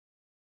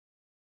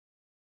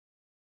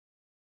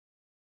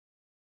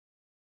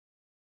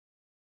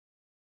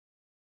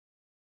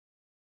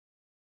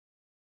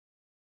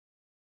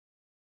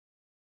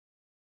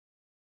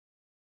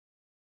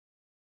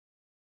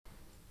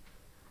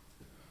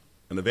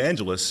An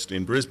evangelist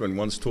in Brisbane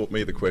once taught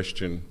me the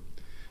question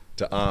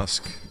to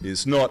ask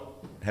is not,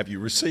 have you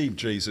received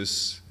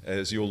Jesus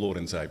as your Lord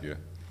and Saviour,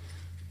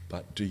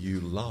 but do you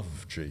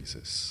love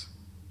Jesus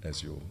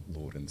as your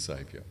Lord and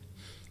Saviour?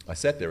 I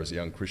sat there as a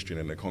young Christian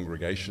in a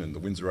congregation in the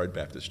Windsor Road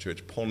Baptist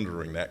Church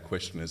pondering that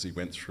question as he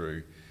went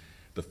through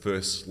the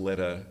first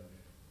letter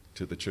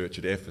to the church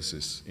at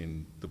Ephesus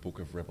in the book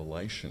of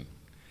Revelation.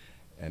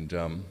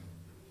 And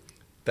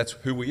that's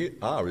who we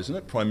are, isn't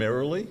it?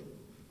 Primarily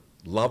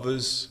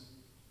lovers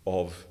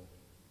of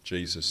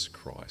Jesus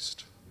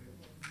Christ.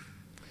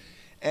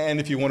 And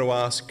if you want to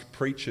ask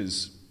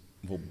preachers,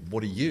 well,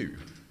 what are you?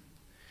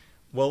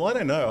 Well, I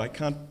don't know. I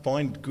can't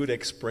find good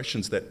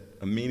expressions that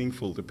are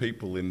meaningful to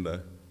people in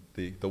the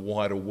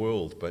wider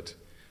world, but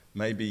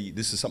maybe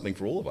this is something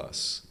for all of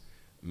us.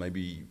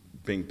 Maybe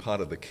being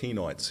part of the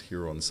Keenites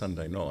here on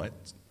Sunday night,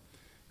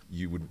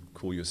 you would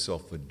call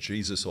yourself a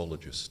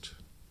Jesusologist.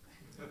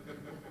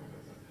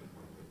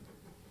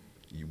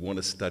 You want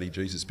to study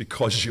Jesus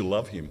because you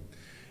love him.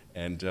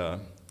 And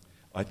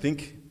I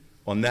think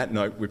on that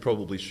note, we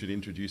probably should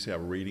introduce our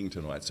reading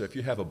tonight. So if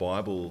you have a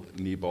Bible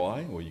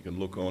nearby, or you can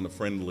look on a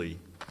friendly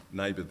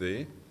neighbour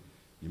there,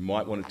 you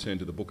might want to turn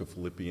to the book of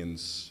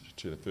Philippians,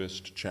 to the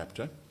first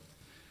chapter.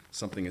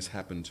 Something has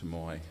happened to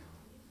my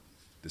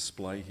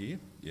display here.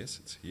 Yes,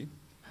 it's here.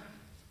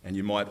 And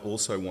you might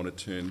also want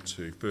to turn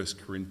to 1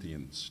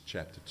 Corinthians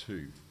chapter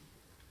 2,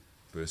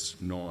 verse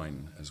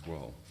 9 as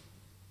well.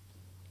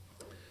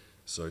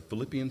 So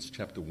Philippians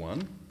chapter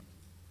 1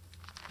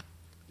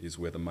 is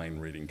where the main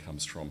reading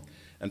comes from.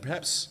 And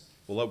perhaps,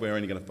 although we're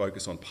only going to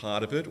focus on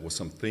part of it or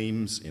some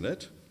themes in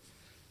it,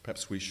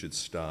 perhaps we should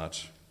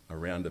start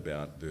around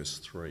about verse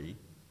 3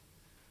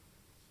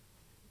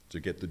 to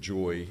get the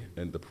joy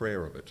and the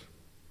prayer of it.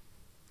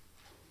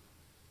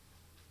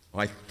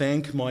 I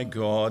thank my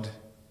God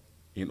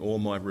in all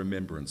my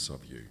remembrance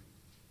of you,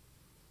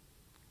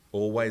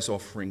 always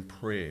offering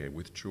prayer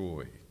with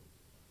joy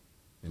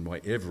in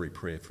my every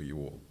prayer for you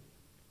all,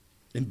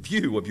 in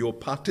view of your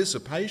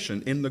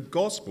participation in the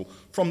gospel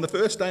from the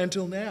first day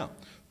until now.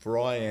 For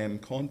I am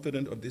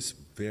confident of this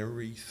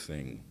very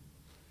thing,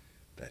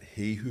 that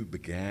he who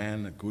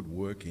began a good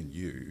work in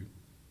you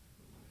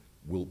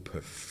will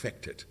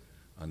perfect it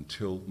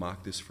until,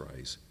 mark this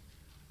phrase,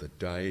 the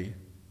day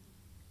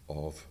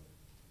of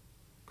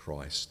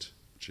Christ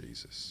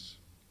Jesus.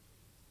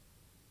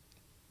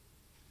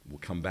 We'll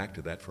come back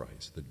to that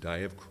phrase, the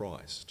day of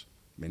Christ,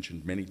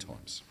 mentioned many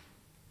times.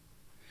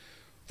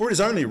 For it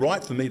is only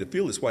right for me to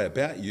feel this way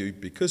about you,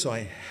 because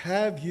I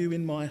have you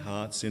in my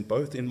heart,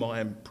 both in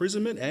my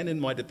imprisonment and in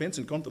my defence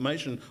and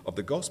confirmation of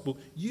the gospel.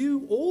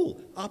 You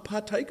all are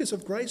partakers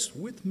of grace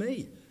with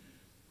me.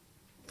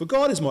 For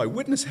God is my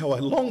witness how I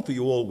long for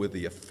you all with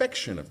the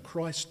affection of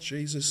Christ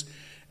Jesus.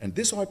 And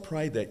this I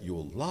pray, that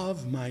your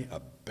love may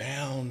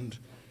abound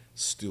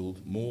still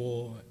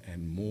more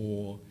and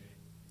more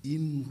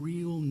in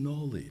real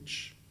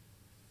knowledge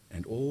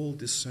and all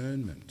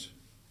discernment,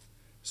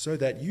 so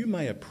that you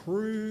may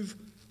approve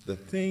the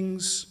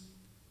things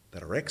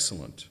that are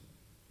excellent,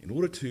 in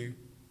order to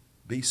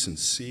be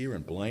sincere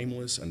and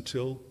blameless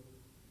until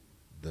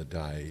the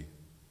day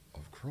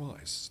of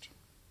Christ,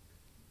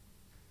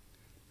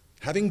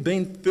 having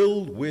been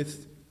filled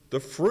with the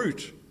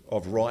fruit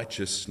of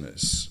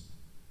righteousness,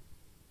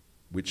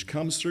 which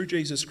comes through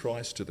Jesus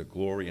Christ to the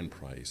glory and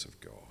praise of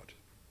God.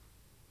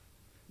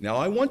 Now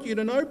I want you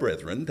to know,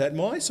 brethren, that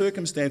my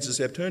circumstances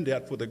have turned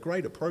out for the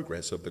greater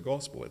progress of the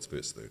gospel, that's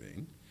verse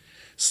 13,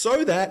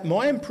 so that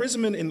my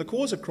imprisonment in the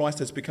cause of Christ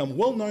has become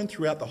well known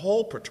throughout the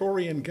whole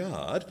Praetorian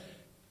Guard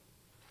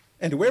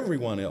and to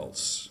everyone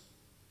else,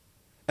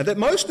 and that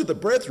most of the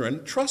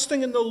brethren,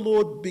 trusting in the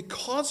Lord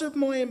because of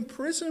my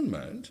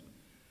imprisonment,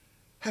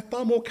 have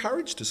far more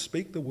courage to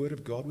speak the word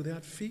of God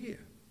without fear.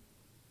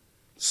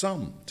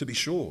 Some, to be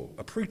sure,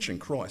 are preaching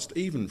Christ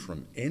even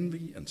from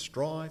envy and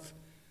strife,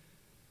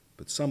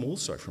 but some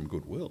also from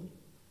goodwill.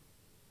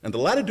 And the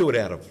latter do it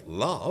out of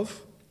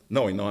love,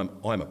 knowing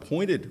I'm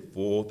appointed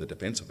for the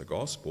defence of the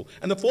gospel,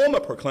 and the former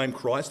proclaim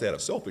Christ out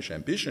of selfish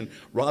ambition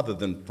rather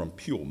than from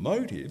pure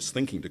motives,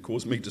 thinking to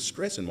cause me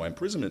distress in my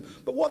imprisonment.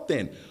 But what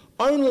then?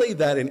 Only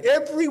that in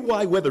every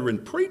way, whether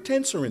in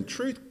pretense or in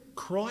truth,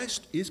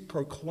 Christ is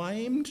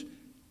proclaimed,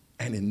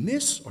 and in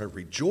this I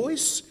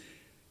rejoice,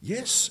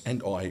 yes,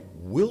 and I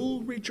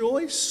will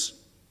rejoice,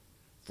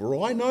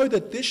 for I know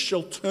that this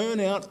shall turn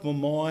out for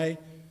my,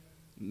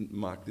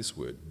 mark this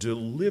word,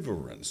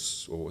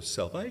 deliverance or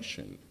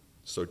salvation,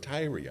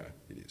 soteria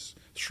it is,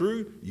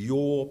 through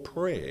your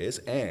prayers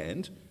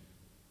and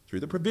through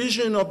the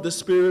provision of the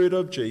Spirit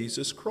of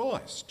Jesus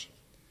Christ,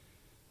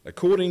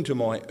 according to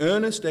my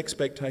earnest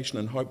expectation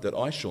and hope that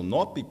I shall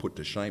not be put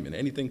to shame in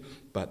anything,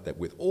 but that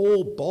with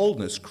all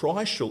boldness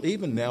Christ shall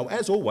even now,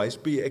 as always,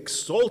 be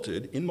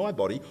exalted in my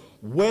body,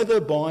 whether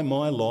by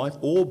my life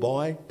or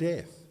by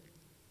death.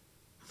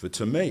 For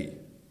to me,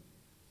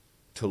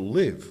 to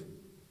live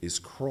is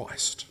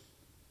Christ,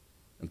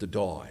 and to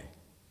die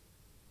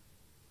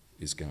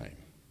is gain.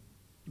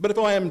 But if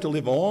I am to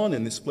live on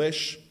in this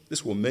flesh,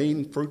 This will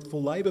mean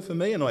fruitful labour for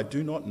me, and I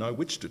do not know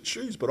which to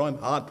choose, but I'm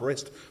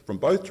hard-pressed from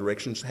both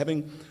directions,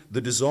 having the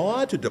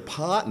desire to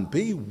depart and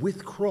be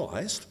with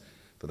Christ,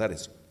 for that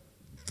is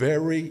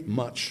very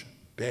much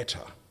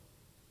better.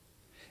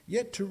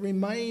 Yet to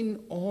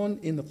remain on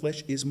in the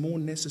flesh is more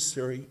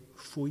necessary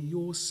for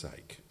your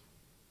sake.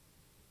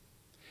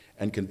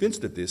 And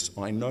convinced of this,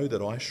 I know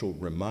that I shall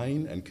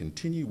remain and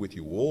continue with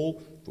you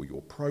all for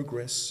your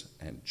progress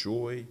and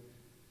joy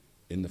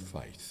in the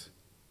faith,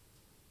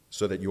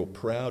 so that your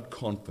proud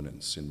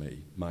confidence in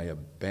me may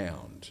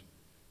abound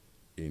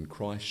in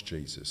Christ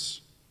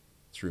Jesus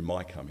through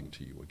my coming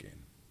to you again.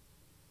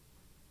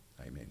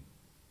 Amen.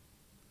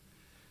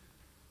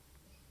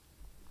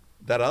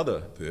 That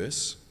other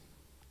verse,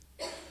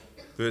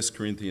 1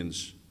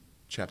 Corinthians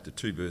chapter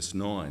 2, verse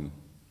 9,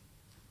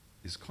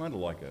 is kind of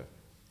like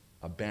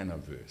a banner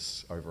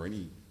verse over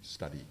any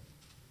study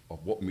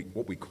of what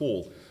we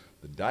call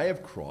the day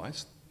of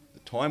Christ, the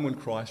time when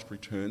Christ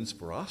returns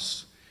for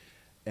us,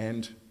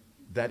 and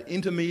that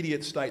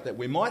intermediate state that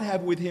we might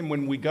have with him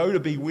when we go to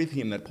be with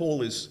him that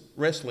Paul is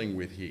wrestling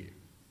with here.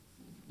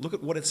 Look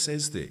at what it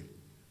says there.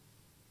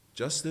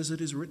 Just as it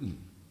is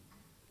written,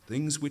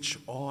 things which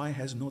eye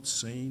has not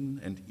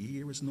seen and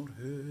ear has not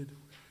heard,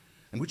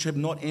 and which have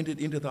not entered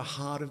into the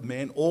heart of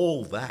man,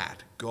 all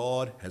that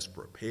God has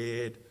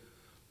prepared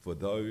for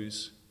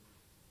those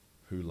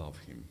who love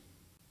him.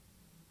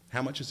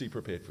 How much has he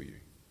prepared for you?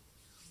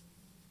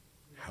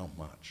 How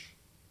much?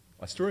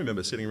 I still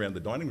remember sitting around the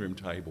dining room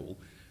table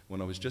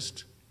when I was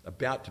just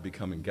about to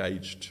become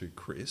engaged to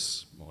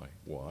Chris, my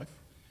wife,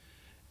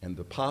 and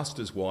the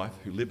pastor's wife,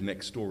 who lived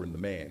next door in the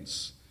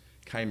manse,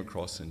 came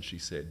across and she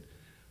said,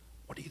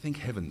 "What do you think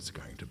heaven's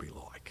going to be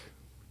like?"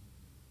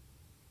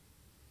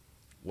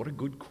 What a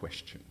good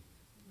question.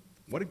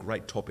 What a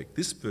great topic.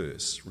 This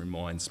verse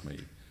reminds me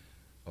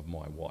of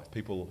my wife.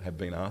 People have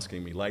been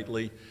asking me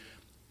lately,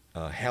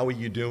 how are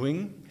you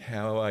doing?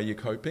 How are you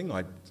coping?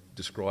 I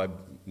describe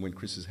when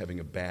Chris is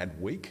having a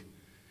bad week,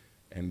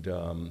 and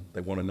they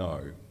want to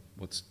know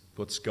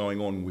what's going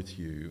on with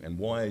you and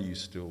why are you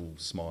still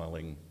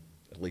smiling,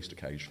 at least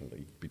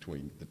occasionally,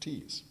 between the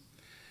tears.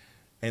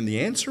 And the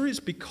answer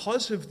is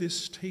because of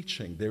this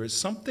teaching. There is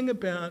something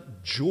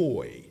about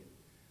joy.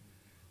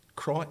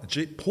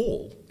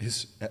 Paul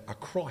is a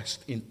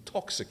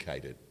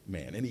Christ-intoxicated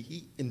man, and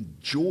he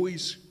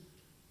enjoys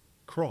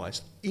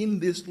Christ in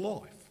this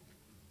life,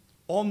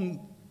 on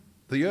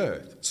the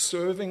earth,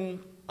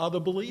 serving other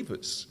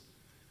believers.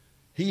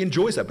 He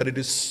enjoys that, but it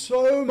is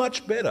so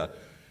much better,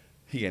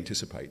 he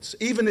anticipates,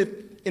 even if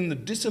in the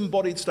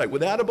disembodied state,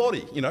 without a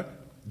body,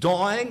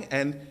 dying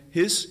and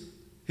his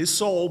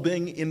soul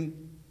being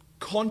in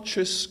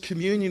conscious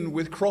communion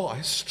with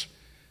Christ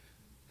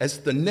as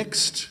the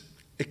next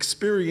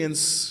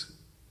experience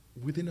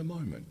within a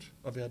moment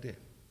of our death.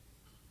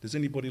 Does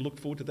anybody look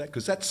forward to that?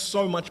 Because that's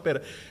so much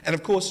better. And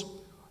of course,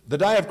 the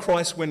day of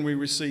Christ when we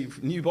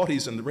receive new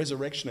bodies and the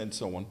resurrection and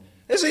so on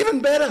is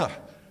even better.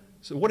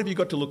 So what have you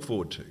got to look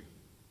forward to?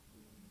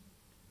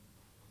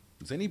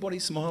 Is anybody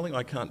smiling?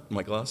 I can't,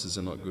 my glasses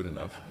are not good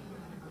enough.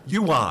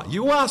 You are.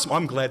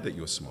 I'm glad that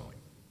you're smiling.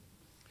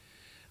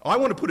 I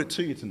want to put it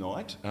to you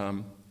tonight.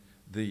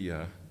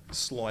 The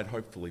slide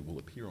hopefully will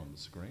appear on the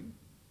screen.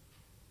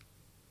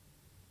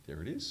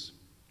 There it is.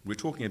 We're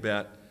talking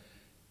about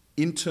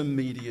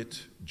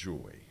intermediate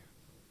joy.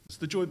 It's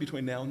the joy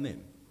between now and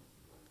then.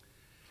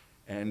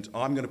 And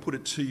I'm going to put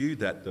it to you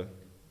that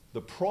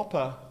the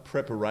proper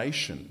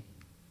preparation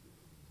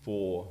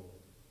for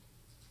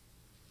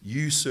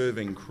you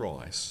serving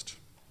Christ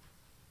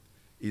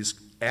is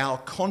our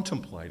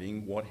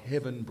contemplating what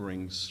heaven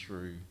brings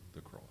through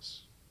the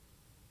cross.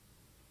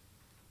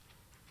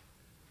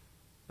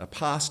 A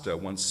pastor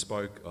once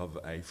spoke of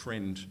a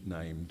friend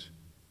named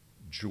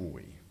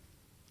Joy.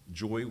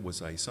 Joy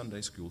was a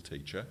Sunday school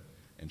teacher,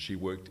 and she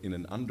worked in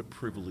an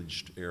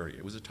underprivileged area.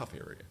 It was a tough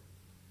area.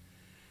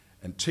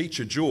 And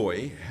teacher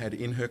Joy had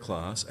in her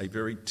class a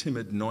very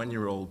timid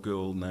 9-year-old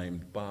girl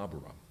named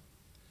Barbara.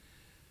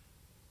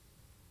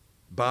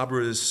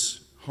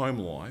 Barbara's home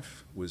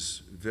life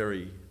was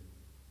very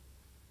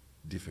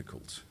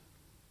difficult.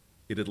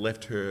 It had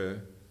left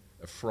her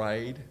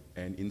afraid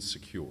and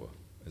insecure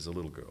as a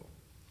little girl.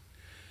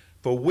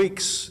 For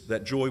weeks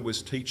that Joy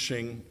was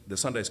teaching the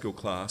Sunday school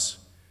class,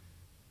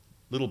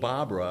 little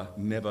Barbara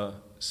never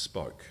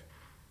spoke.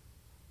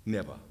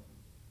 Never.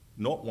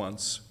 Not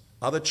once.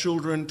 Other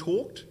children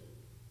talked,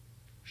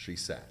 she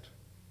sat.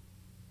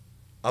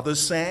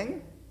 Others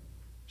sang,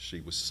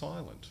 she was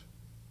silent.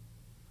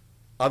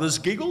 Others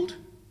giggled,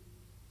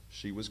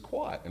 she was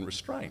quiet and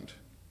restrained.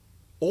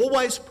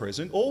 Always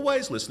present,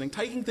 always listening,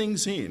 taking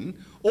things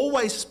in,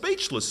 always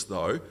speechless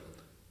though,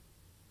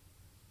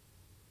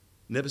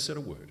 never said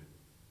a word.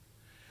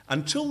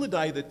 Until the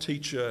day that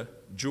teacher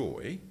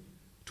Joy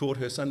taught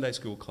her Sunday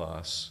school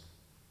class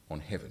on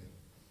heaven.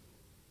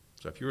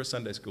 So if you're a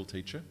Sunday school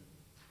teacher,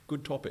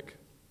 good topic.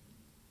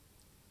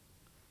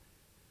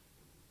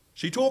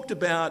 She talked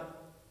about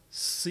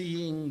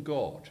seeing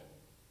God.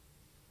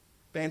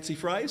 Fancy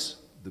phrase,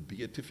 the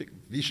beatific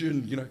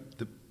vision,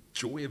 the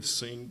joy of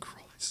seeing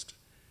Christ. Christ.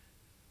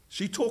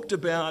 She talked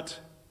about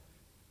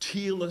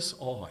tearless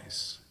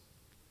eyes.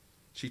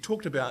 She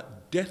talked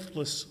about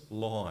deathless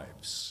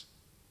lives,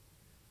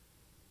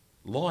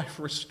 life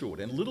restored.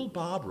 And little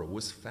Barbara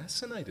was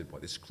fascinated by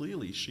this.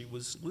 Clearly, she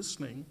was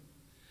listening.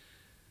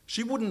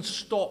 She wouldn't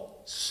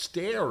stop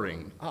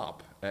staring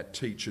up at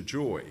Teacher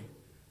Joy.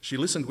 She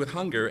listened with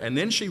hunger, and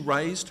then she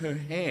raised her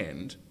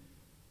hand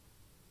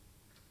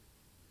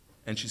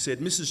and she said,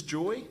 "Mrs.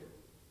 Joy?"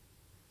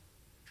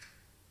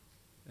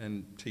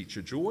 And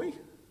Teacher Joy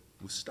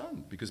was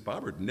stunned because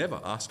Barbara had never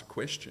asked a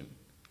question.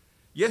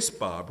 "Yes,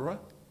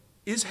 Barbara,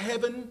 is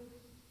heaven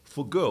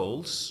for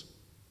girls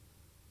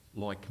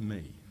like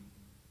me?"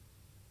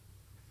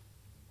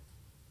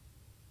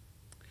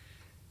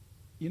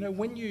 You know,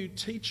 when you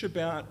teach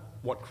about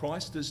what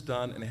Christ has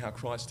done and how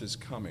Christ is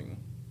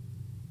coming,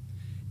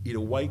 it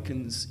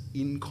awakens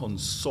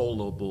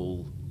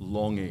inconsolable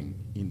longing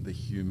in the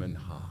human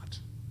heart.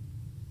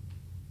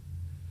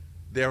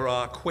 There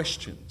are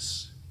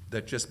questions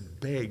that just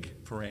beg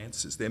for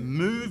answers. They're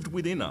moved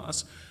within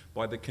us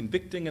by the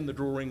convicting and the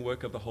drawing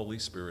work of the Holy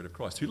Spirit of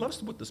Christ, who loves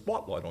to put the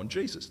spotlight on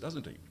Jesus,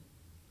 doesn't he?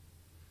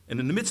 And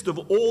in the midst of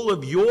all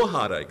of your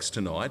heartaches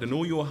tonight and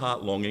all your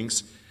heart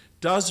longings,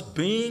 does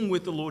being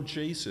with the Lord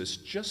Jesus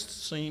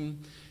just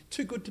seem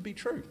too good to be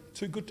true,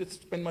 too good to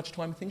spend much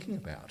time thinking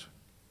about?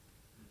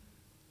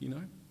 You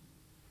know,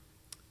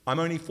 I'm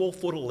only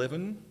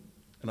 4'11"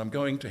 and I'm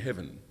going to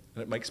heaven,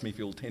 and it makes me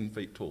feel 10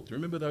 feet tall. Do you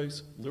remember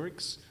those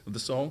lyrics of the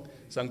song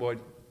sung by,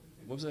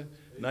 what was her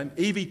name?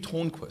 Evie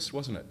Tornquist,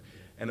 wasn't it?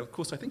 And of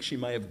course, I think she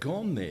may have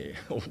gone there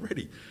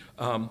already.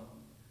 But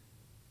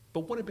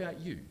what about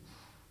you?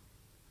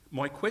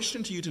 My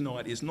question to you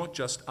tonight is not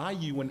just, are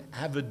you an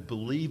avid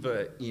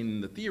believer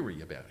in the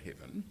theory about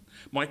heaven?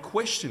 My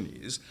question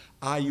is,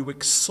 are you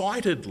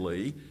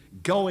excitedly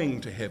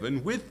going to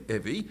heaven with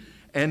Evie?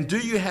 And do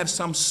you have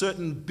some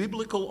certain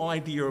biblical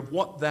idea of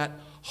what that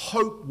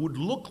hope would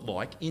look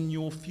like in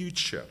your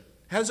future?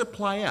 How does it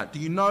play out? Do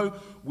you know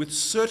with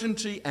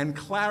certainty and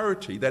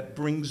clarity that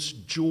brings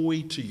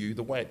joy to you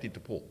the way it did to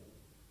Paul?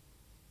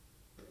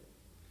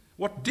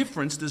 What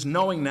difference does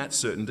knowing that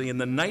certainty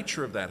and the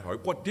nature of that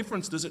hope, what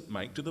difference does it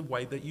make to the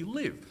way that you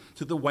live,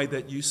 to the way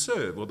that you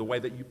serve, or the way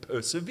that you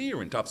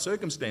persevere in tough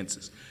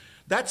circumstances?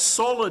 That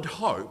solid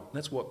hope,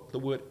 that's what the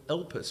word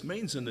elpis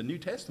means in the New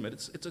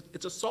Testament.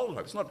 It's a solid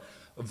hope. It's not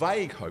a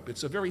vague hope.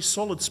 It's a very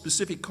solid,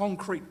 specific,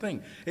 concrete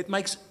thing. It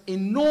makes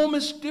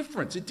enormous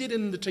difference. It did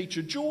in the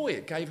teacher Joy.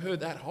 It gave her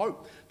that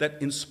hope that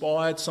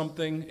inspired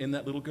something in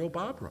that little girl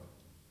Barbara.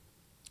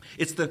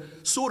 It's the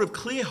sort of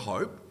clear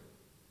hope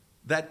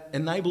that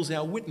enables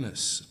our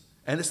witness.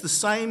 And it's the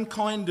same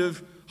kind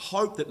of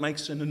hope that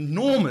makes an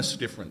enormous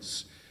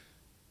difference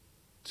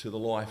to the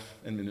life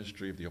and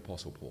ministry of the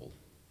Apostle Paul.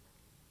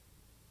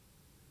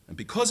 And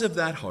because of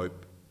that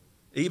hope,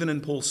 even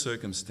in Paul's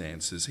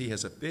circumstances, he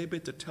has a fair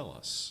bit to tell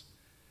us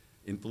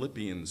in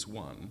Philippians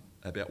 1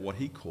 about what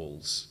he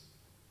calls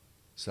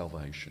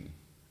salvation.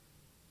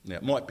 Now,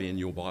 it might be in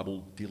your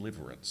Bible,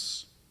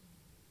 deliverance.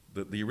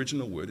 But the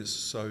original word is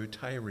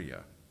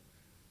soteria.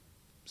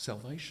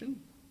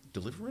 Salvation?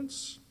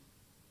 Deliverance?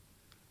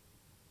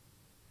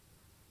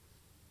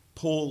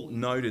 Paul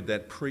noted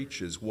that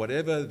preachers,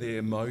 whatever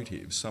their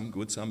motives, some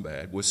good, some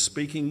bad, were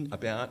speaking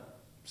about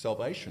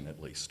salvation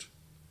at least.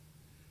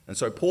 And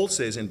so Paul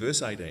says in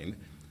verse 18,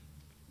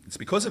 it's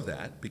because of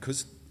that,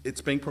 because it's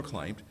being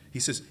proclaimed,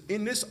 he says,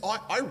 in this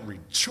I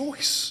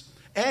rejoice,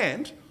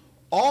 and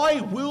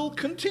I will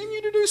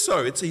continue to do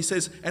so. He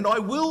says, and I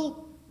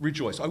will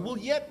rejoice. I will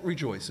yet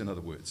rejoice, in other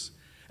words.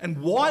 And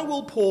why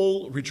will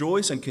Paul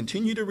rejoice and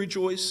continue to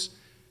rejoice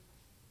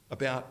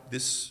about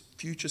this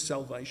future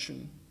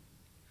salvation?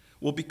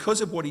 Well, because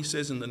of what he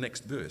says in the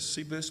next verse.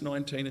 See verse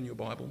 19 in your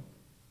Bible?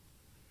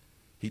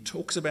 He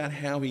talks about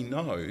how he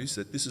knows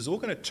that this is all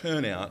going to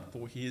turn out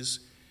for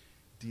his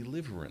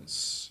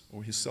deliverance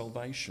or his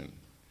salvation.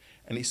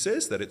 And he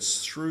says that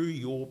it's through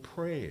your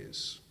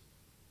prayers.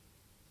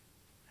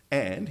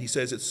 And he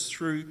says it's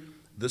through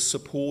the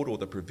support or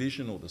the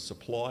provision or the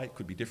supply, it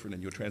could be different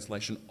in your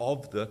translation,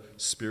 of the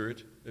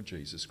Spirit of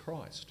Jesus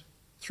Christ.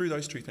 Through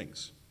those two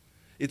things.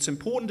 It's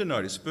important to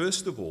notice,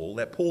 first of all,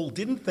 that Paul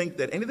didn't think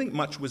that anything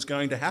much was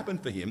going to happen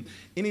for him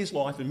in his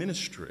life and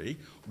ministry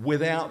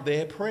without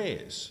their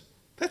prayers.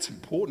 That's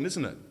important,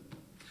 isn't it?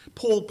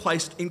 Paul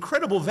placed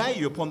incredible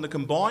value upon the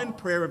combined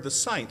prayer of the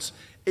saints.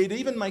 It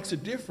even makes a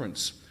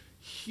difference,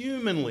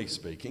 humanly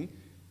speaking,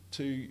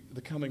 to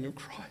the coming of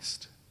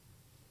Christ.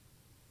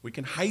 We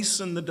can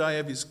hasten the day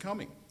of his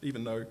coming,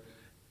 even though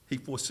he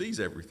foresees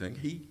everything.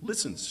 He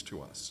listens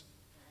to us.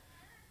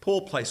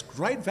 Paul placed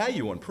great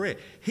value on prayer.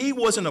 He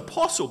was an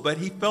apostle, but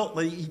he felt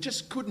that he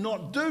just could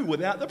not do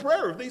without the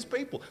prayer of these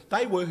people.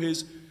 They were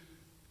his,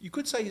 you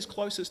could say, his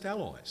closest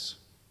allies.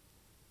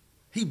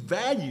 He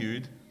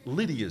valued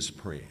Lydia's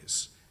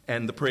prayers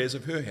and the prayers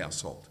of her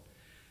household.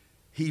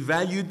 He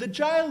valued the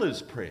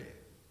jailer's prayer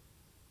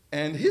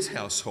and his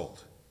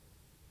household.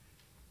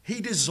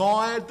 He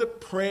desired the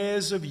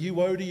prayers of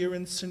Euodia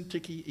and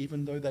Syntyche,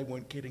 even though they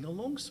weren't getting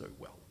along so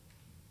well.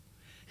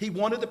 He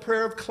wanted the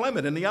prayer of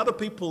Clement and the other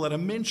people that are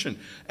mentioned.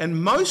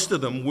 And most of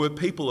them were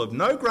people of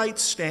no great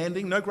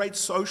standing, no great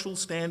social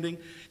standing,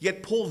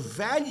 yet Paul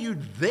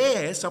valued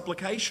their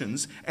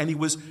supplications and he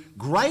was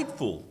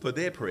grateful for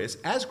their prayers,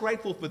 as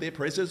grateful for their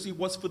prayers as he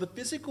was for the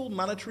physical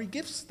monetary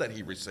gifts that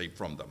he received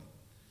from them.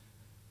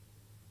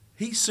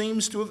 He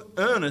seems to have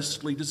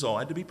earnestly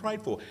desired to be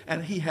prayed for,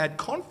 and he had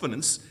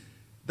confidence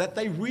that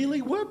they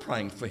really were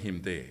praying for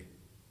him there.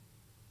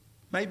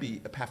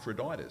 Maybe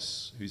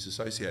Epaphroditus, who's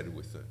associated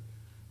with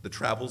the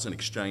travels and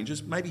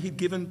exchanges, maybe he'd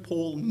given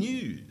Paul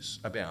news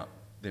about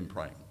them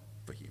praying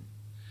for him.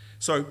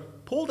 So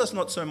Paul does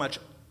not so much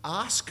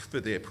ask for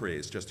their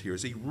prayers just here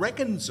as he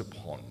reckons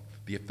upon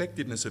the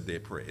effectiveness of their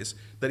prayers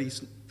that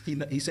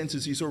he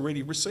senses he's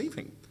already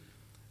receiving.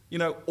 You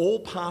know,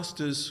 all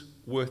pastors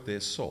worth their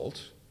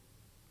salt,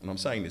 and I'm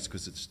saying this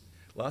because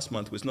last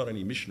month was not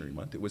only missionary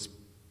month, it was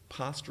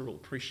pastoral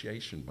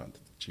appreciation month,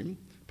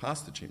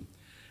 Pastor Jim.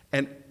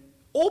 And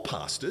all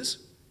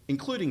pastors,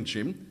 including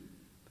Jim,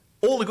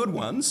 all the good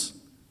ones,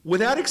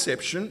 without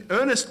exception,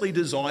 earnestly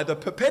desire the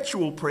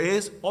perpetual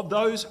prayers of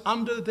those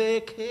under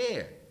their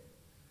care.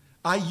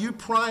 Are you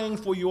praying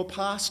for your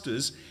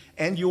pastors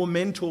and your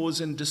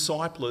mentors and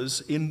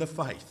disciplers in the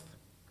faith?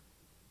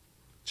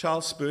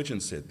 Charles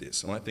Spurgeon said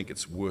this, and I think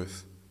it's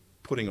worth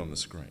putting on the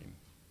screen.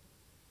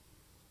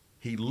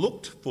 He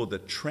looked for the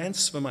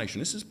transformation,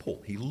 this is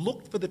Paul, he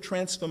looked for the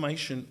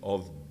transformation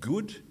of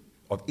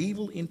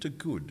evil into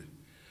good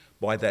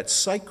by that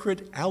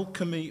sacred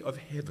alchemy of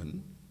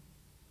heaven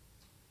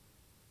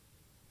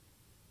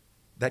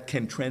that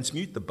can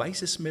transmute the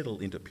basest metal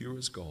into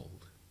purest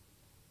gold.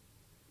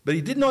 But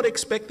he did not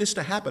expect this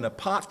to happen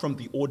apart from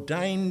the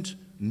ordained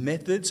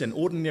methods and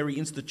ordinary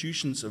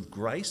institutions of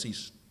grace.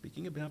 He's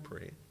speaking about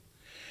prayer.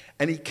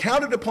 And he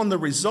counted upon the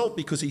result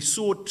because he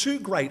saw two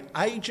great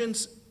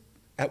agents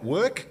at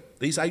work,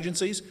 these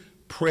agencies,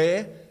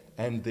 prayer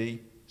and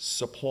the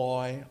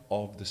supply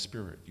of the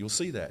Spirit. You'll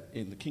see that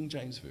in the King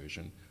James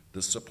Version,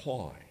 the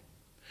supply.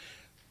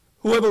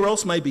 Whoever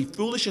else may be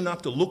foolish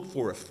enough to look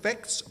for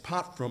effects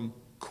apart from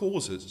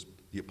causes,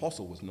 the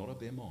apostle was not of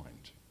their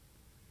mind.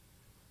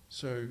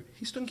 So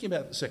he's thinking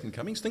about the second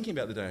coming, he's thinking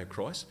about the day of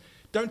Christ.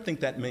 Don't think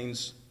that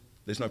means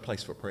there's no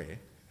place for prayer.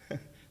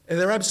 And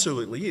there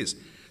absolutely is.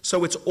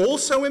 So it's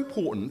also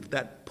important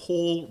that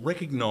Paul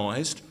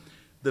recognised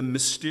the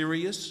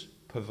mysterious,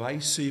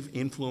 pervasive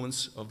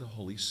influence of the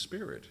Holy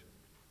Spirit.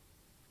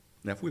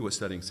 Now, if we were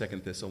studying 2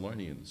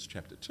 Thessalonians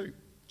chapter 2,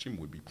 Jim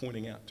would be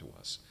pointing out to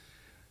us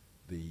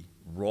the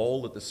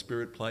role that the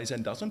Spirit plays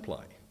and doesn't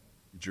play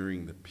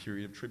during the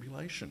period of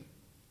tribulation.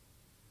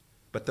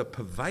 But the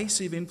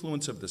pervasive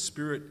influence of the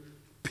Spirit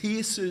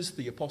pierces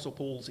the Apostle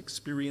Paul's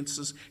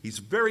experiences. He's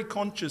very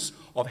conscious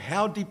of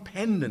how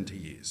dependent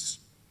he is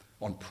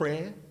on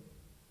prayer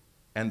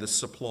and the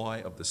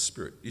supply of the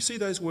Spirit. You see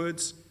those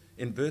words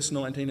in verse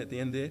 19 at the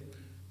end there?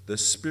 The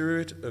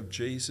Spirit of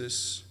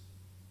Jesus,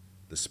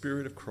 the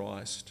Spirit of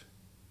Christ.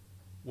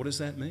 What does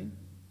that mean?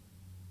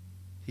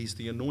 He's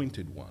the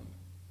anointed one.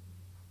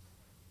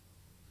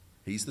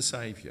 He's the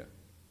Saviour.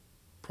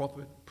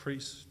 Prophet,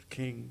 priest,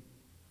 king,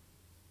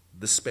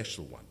 the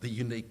special one, the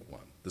unique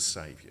one, the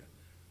Saviour.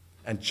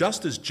 And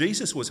just as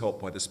Jesus was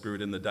helped by the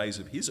Spirit in the days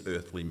of his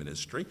earthly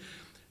ministry,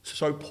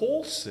 so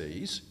Paul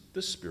sees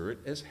the Spirit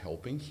as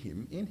helping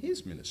him in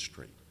his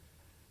ministry,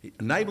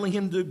 enabling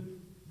him to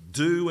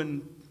do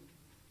and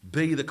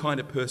be the kind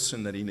of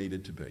person that he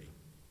needed to be,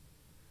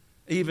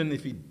 even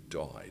if he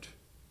died.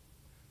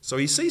 So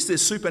he sees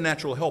this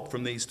supernatural help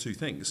from these two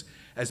things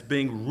as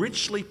being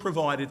richly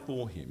provided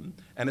for him,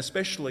 and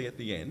especially at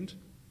the end,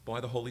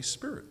 by the Holy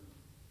Spirit.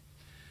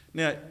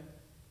 Now,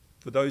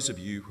 for those of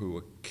you who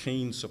are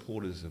keen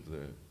supporters of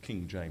the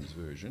King James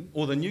Version,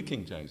 or the New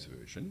King James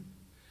Version,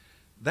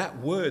 that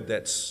word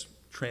that's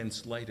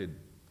translated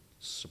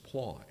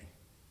supply,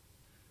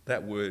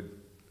 that word,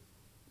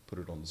 put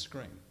it on the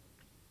screen,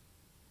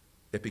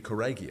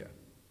 epikoragia,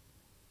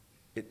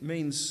 it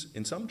means,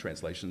 in some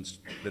translations,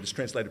 that it's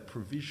translated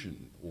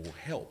provision or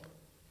help.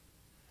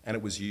 And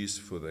it was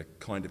used for the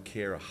kind of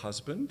care a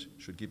husband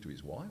should give to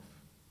his wife.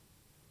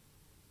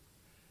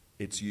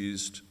 It's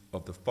used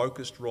of the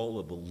focused role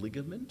of a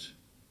ligament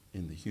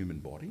in the human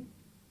body.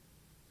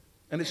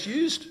 And it's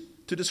used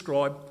to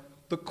describe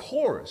the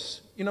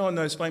chorus. You know, in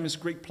those famous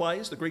Greek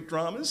plays, the Greek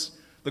dramas,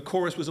 the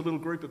chorus was a little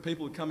group of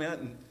people who would come out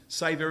and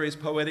say various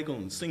poetical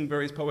and sing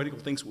various poetical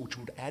things which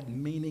would add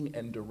meaning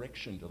and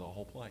direction to the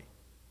whole play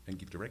and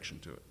give direction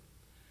to it.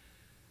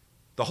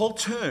 The whole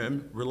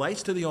term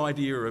relates to the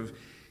idea of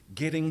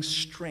getting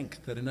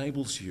strength that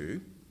enables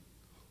you,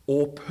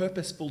 or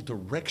purposeful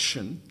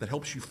direction that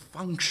helps you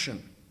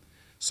function.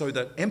 So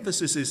that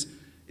emphasis is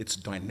it's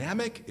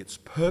dynamic, it's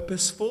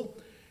purposeful,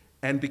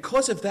 and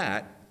because of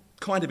that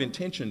kind of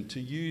intention,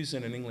 to use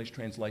in an English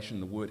translation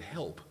the word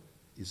help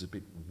is a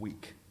bit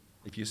weak.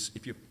 If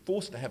you're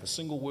forced to have a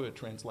single word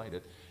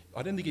translated,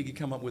 I don't think you could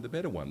come up with a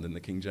better one than the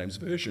King James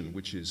Version,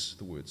 which is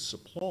the word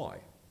supply.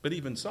 But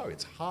even so,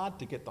 it's hard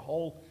to get the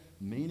whole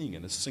meaning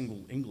in a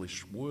single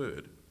English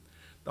word.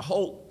 The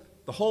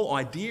whole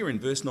idea in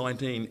verse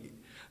 19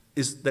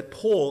 is that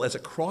Paul, as a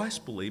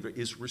Christ believer,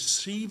 is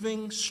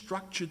receiving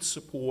structured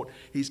support.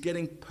 He's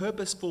getting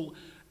purposeful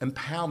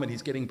empowerment.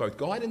 He's getting both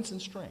guidance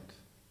and strength.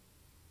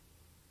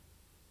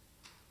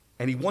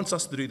 And he wants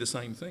us to do the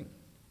same thing.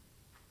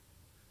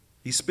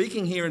 He's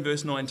speaking here in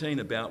verse 19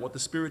 about what the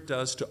Spirit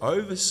does to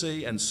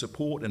oversee and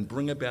support and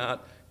bring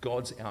about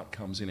God's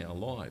outcomes in our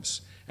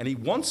lives. And he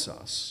wants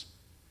us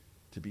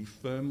to be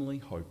firmly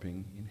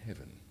hoping in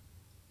heaven.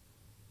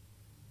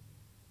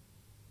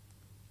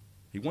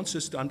 He wants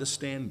us to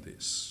understand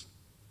this,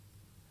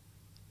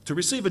 to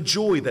receive a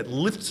joy that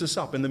lifts us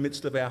up in the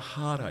midst of our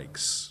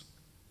heartaches.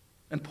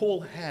 And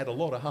Paul had a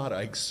lot of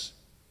heartaches.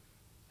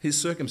 His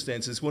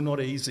circumstances were not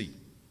easy.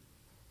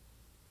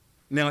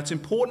 Now, it's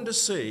important to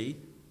see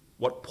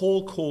what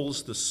Paul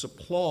calls the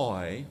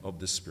supply of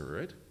the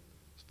Spirit.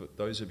 For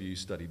those of you who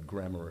studied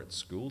grammar at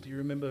school, do you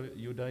remember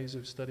your days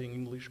of studying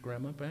English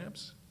grammar,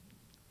 perhaps?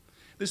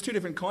 There's two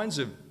different kinds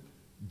of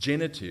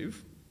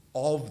genitive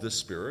of the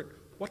Spirit.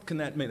 What can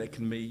that mean? It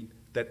can mean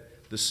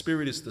that the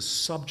Spirit is the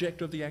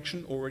subject of the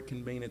action, or it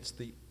can mean it's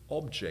the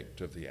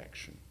object of the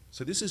action.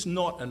 So this is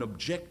not an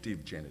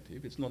objective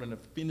genitive, it's not an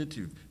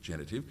affinitive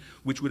genitive,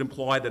 which would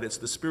imply that it's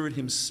the Spirit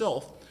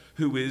himself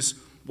who is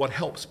what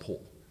helps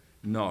Paul.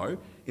 No,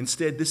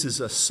 instead this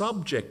is a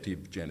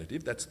subjective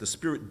genitive, that's the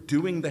Spirit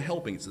doing the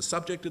helping, it's the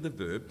subject of the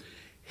verb.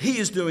 He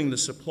is doing the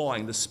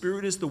supplying. The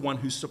Spirit is the one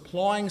who's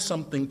supplying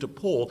something to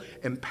Paul,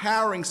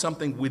 empowering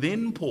something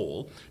within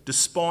Paul,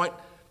 despite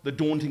the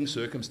daunting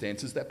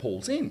circumstances that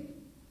Paul's in.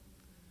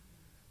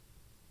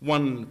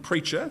 One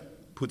preacher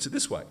puts it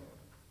this way: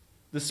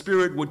 the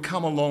Spirit would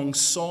come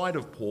alongside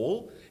of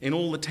Paul in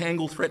all the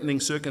tangled, threatening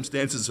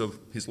circumstances of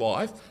his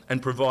life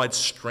and provide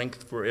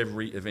strength for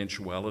every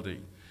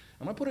eventuality.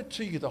 And I put it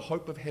to you, the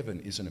hope of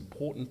heaven is an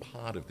important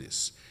part of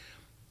this.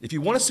 If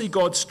you want to see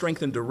God's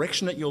strength and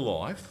direction in your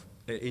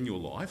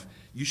life,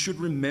 you should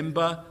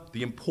remember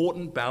the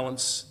important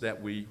balance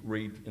that we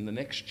read in the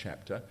next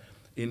chapter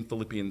in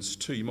Philippians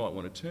 2. You might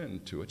want to turn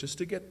to it just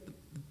to get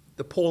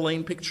the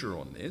Pauline picture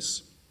on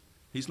this.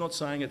 He's not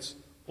saying it's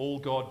all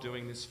God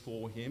doing this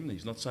for him.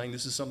 He's not saying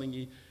this is something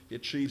he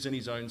achieves in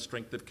his own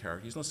strength of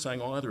character. He's not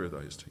saying either of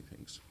those two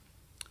things.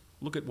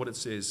 Look at what it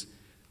says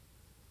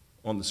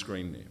on the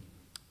screen there.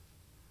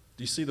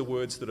 Do you see the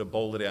words that are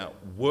bolded out?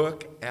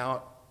 Work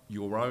out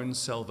your own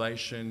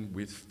salvation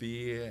with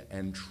fear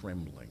and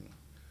trembling,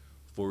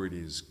 for it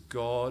is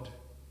God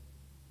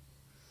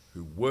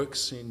who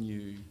works in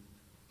you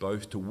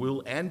both to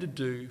will and to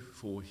do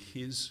for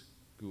his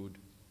good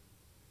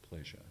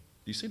pleasure.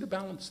 Do you see the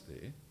balance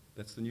there?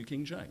 That's the New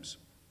King James.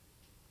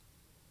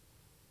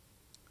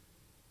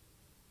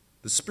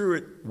 The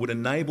Spirit would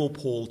enable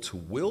Paul to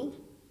will,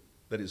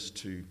 that is,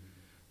 to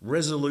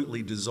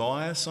resolutely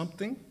desire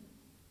something.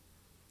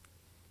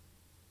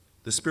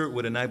 The Spirit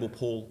would enable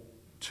Paul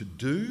to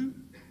do,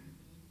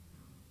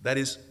 that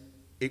is,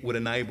 it would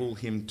enable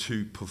him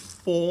to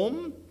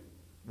perform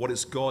what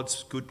is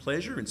God's good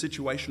pleasure in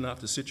situation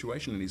after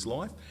situation in his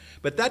life.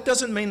 But that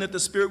doesn't mean that the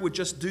Spirit would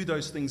just do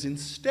those things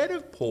instead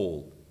of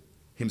Paul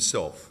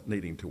himself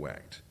needing to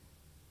act.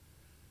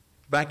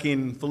 Back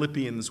in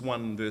Philippians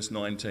 1 verse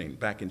 19,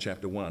 back in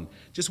chapter 1,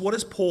 just what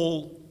does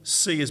Paul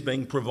see as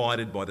being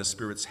provided by the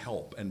Spirit's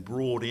help and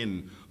brought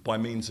in by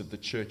means of the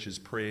church's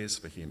prayers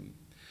for him?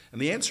 And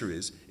the answer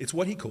is, it's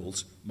what he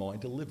calls my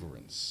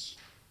deliverance,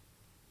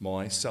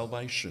 my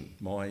salvation,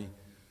 my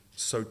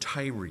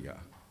soteria.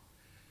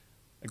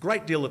 A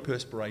great deal of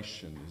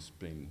perspiration has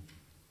been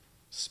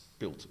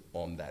spilt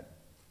on that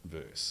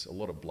verse. A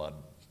lot of blood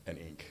and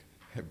ink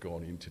have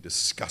gone into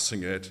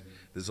discussing it.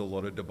 There's a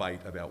lot of debate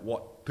about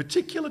what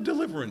particular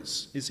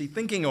deliverance is he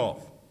thinking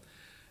of.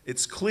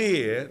 It's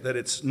clear that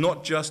it's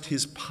not just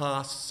his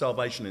past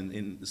salvation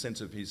in the sense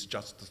of he's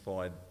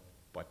justified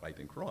by faith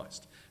in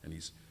Christ and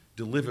he's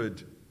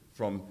delivered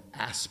from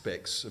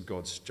aspects of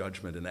God's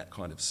judgment in that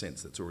kind of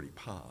sense that's already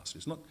past.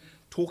 It's not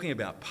talking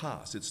about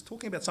past, it's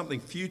talking about something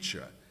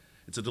future.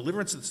 It's a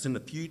deliverance that's in the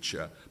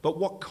future, but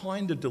what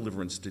kind of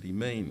deliverance did he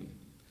mean?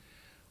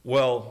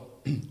 Well,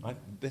 the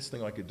best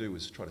thing I could do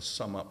was try to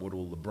sum up what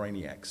all the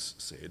brainiacs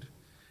said,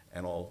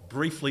 and I'll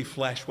briefly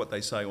flash what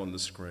they say on the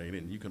screen,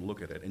 and you can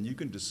look at it, and you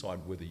can decide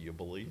whether you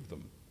believe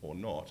them or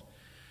not.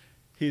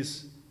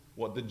 Here's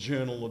what the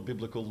Journal of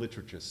Biblical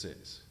Literature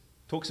says.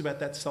 Talks about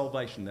that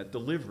salvation, that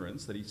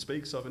deliverance that he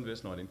speaks of in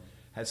verse 19,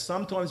 has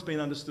sometimes been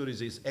understood as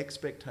his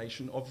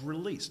expectation of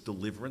release,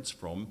 deliverance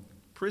from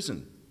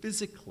prison,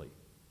 physically.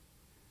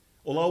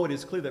 Although it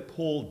is clear that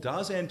Paul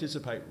does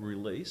anticipate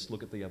release,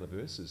 look at the other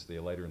verses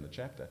there later in the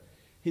chapter,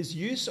 his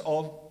use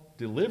of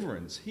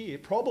deliverance here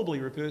probably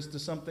refers to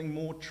something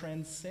more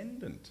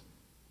transcendent,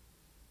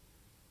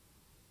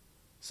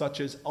 such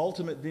as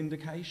ultimate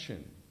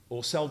vindication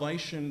or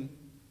salvation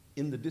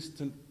in the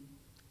distant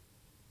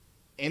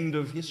end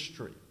of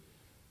history.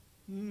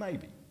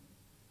 Maybe.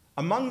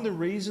 Among the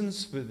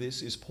reasons for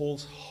this is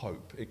Paul's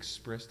hope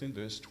expressed in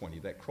verse 20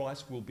 that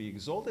Christ will be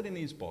exalted in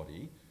his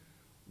body,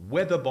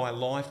 whether by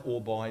life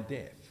or by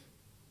death.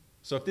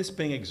 So if this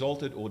being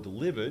exalted or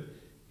delivered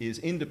is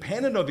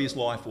independent of his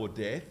life or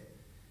death,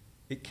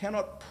 it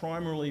cannot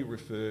primarily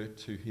refer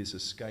to his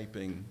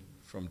escaping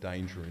from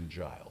danger in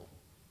jail.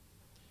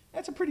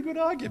 That's a pretty good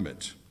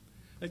argument.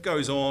 It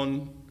goes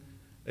on,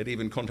 it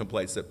even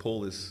contemplates that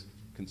Paul is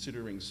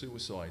considering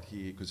suicide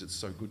here because it's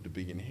so good to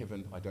be in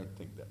heaven. I don't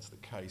think that's the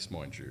case,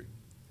 mind you.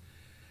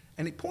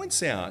 And it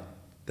points out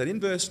that in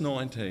verse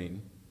 19,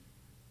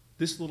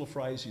 this little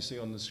phrase you see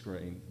on the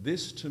screen,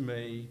 this to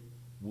me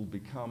will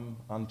become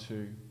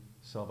unto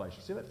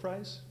salvation. See that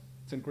phrase?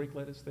 It's in Greek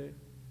letters there.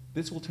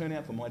 This will turn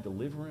out for my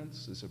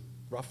deliverance. There's a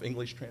rough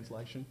English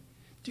translation.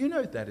 Do you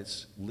know that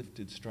it's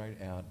lifted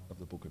straight out of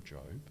the book of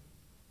Job?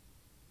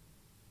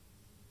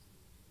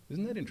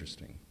 Isn't that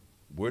interesting?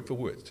 Word for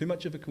word. Too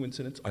much of a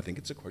coincidence? I think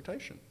it's a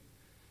quotation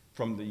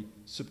from the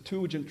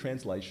Septuagint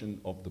translation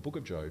of the book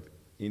of Job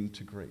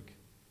into Greek.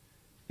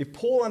 If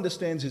Paul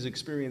understands his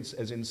experience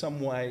as in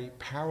some way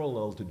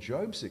parallel to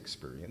Job's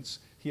experience,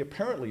 he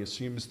apparently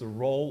assumes the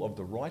role of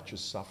the righteous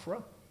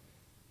sufferer.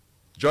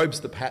 Job's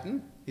the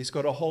pattern. He's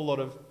got a whole lot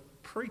of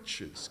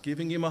preachers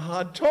giving him a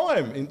hard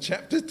time in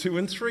chapter 2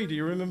 and 3. Do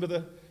you remember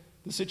the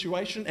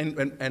situation? And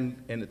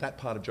at that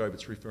part of Job,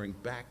 it's referring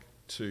back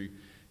to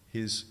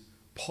his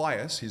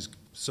pious, his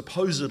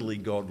supposedly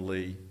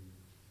godly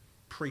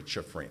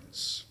preacher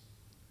friends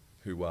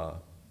who are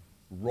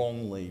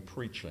wrongly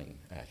preaching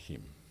at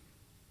him.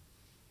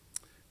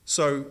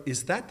 So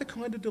is that the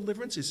kind of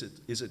deliverance?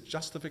 Is it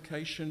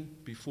justification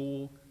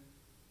before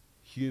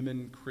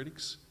human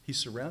critics? He's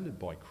surrounded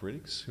by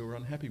critics who are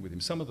unhappy with him.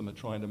 Some of them are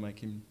trying to make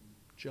him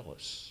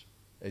jealous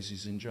as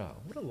he's in jail.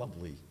 What a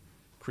lovely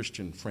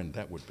Christian friend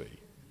that would be.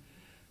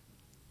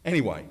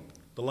 Anyway,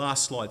 the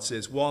last slide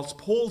says, whilst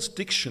Paul's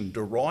diction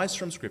derives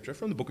from Scripture,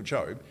 from the book of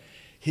Job,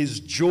 his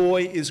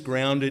joy is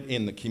grounded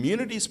in the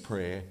community's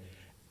prayer,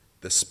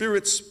 the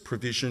Spirit's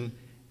provision,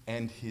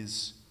 and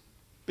his,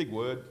 big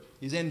word,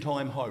 his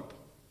end-time hope.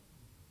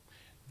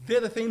 They're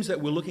the themes that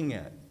we're looking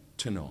at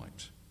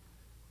tonight.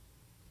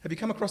 Have you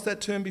come across that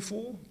term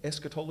before,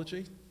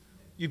 eschatology?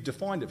 You've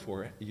defined it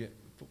for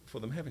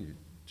them, haven't you,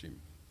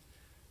 Jim?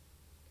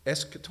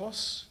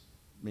 Eschatos,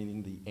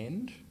 meaning the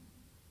end,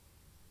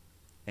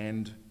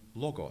 and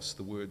logos,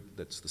 the word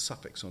that's the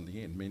suffix on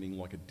the end, meaning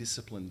like a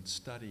disciplined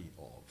study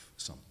of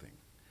something.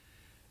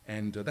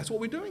 And that's what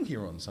we're doing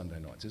here on Sunday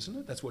nights, isn't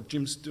it? That's what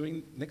Jim's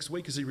doing next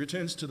week as he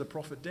returns to the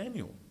prophet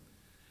Daniel.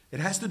 It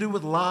has to do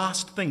with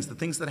last things, the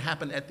things that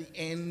happen at the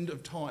end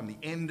of time, the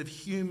end of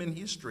human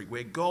history,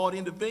 where God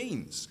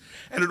intervenes.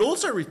 And it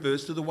also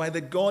refers to the way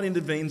that God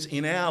intervenes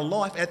in our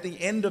life, at the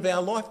end of our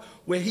life,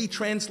 where he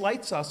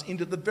translates us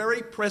into the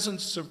very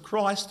presence of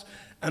Christ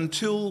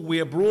until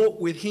we are brought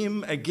with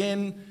him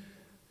again.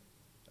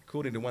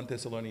 According to 1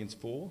 Thessalonians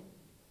 4,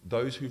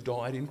 those who've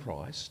died in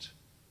Christ,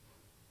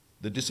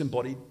 the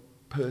disembodied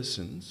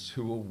persons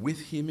who are with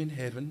him in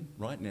heaven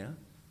right now,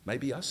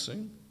 maybe us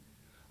soon,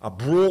 are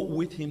brought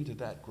with him to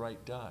that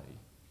great day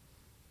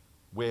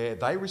where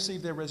they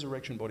receive their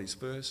resurrection bodies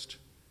first,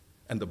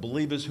 and the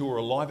believers who are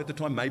alive at the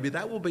time, maybe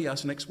that will be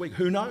us next week,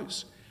 who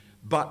knows?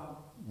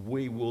 But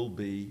we will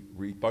be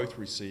both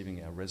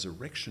receiving our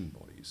resurrection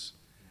bodies,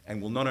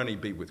 and will not only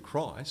be with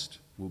Christ,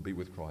 we'll be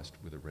with Christ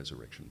with a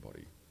resurrection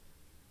body.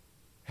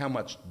 How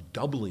much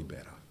doubly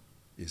better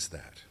is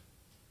that?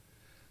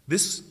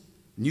 This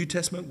New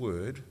Testament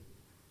word,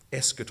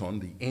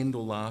 eschaton, the end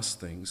or last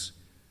things,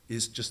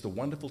 is just a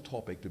wonderful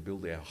topic to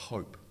build our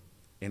hope.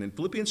 And in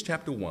Philippians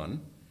chapter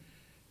 1,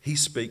 he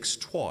speaks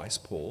twice,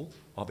 Paul,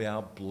 of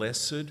our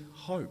blessed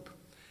hope.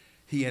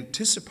 He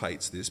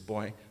anticipates this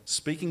by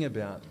speaking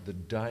about the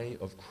day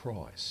of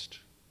Christ.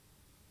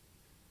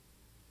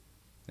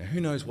 Now, who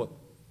knows what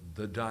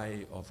the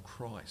day of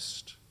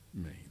Christ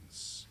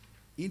means?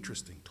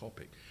 Interesting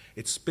topic.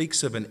 It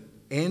speaks of an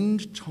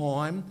end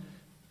time,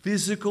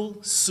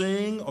 physical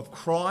seeing of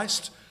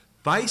Christ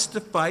face to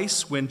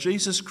face when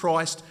Jesus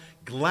Christ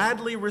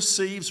gladly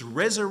receives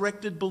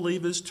resurrected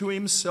believers to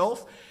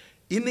himself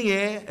in the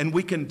air, and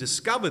we can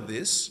discover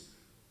this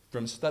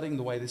from studying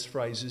the way this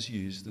phrase is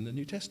used in the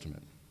New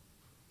Testament.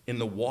 In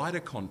the wider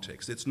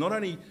context, it's not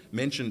only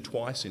mentioned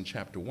twice in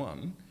chapter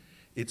 1,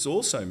 it's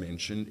also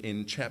mentioned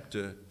in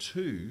chapter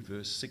 2,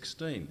 verse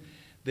 16.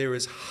 There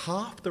is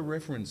half the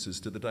references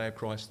to the day of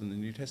Christ in the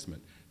New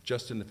Testament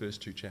just in the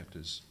first 2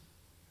 chapters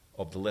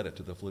of the letter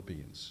to the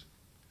Philippians.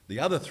 The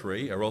other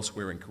 3 are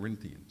elsewhere in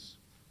Corinthians.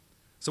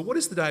 So what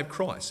is the day of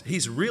Christ?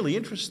 He's really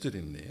interested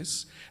in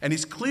this, and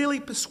he's clearly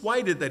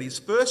persuaded that his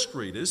first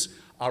readers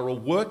are a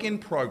work in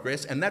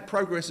progress, and that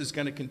progress is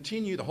going to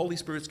continue. The Holy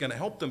Spirit's going to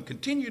help them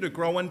continue to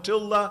grow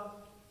until the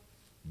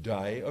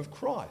day of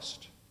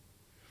Christ.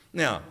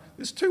 Now,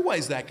 there's 2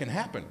 ways that can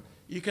happen.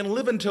 You can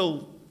live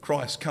until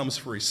Christ comes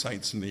for his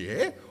saints in the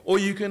air, or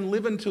you can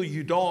live until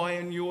you die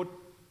and you're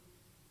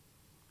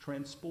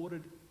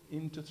transported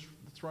into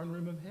the throne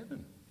room of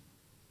heaven.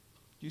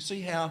 Do you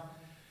see how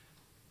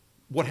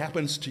what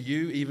happens to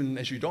you even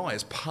as you die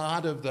is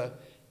part of the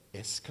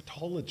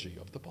eschatology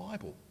of the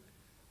Bible?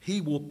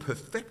 He will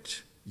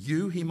perfect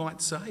you, he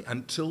might say,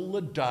 until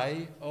the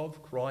day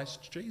of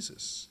Christ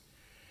Jesus.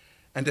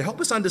 And to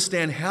help us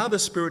understand how the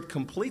Spirit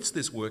completes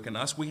this work in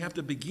us, we have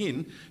to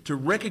begin to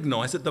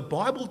recognize that the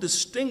Bible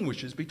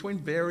distinguishes between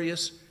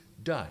various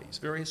days,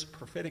 various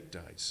prophetic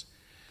days.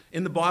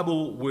 In the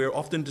Bible, we're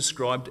often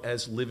described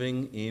as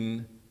living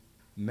in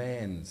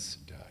man's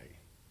day.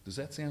 Does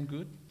that sound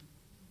good?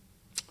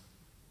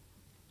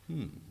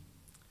 1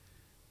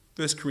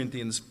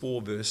 Corinthians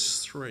 4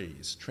 verse 3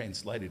 is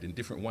translated in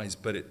different ways,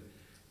 but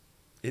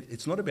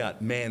it's not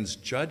about man's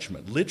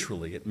judgment.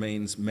 Literally, it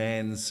means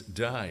man's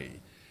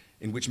day,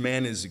 in which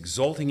man is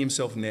exalting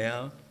himself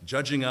now,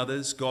 judging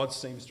others. God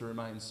seems to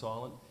remain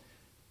silent.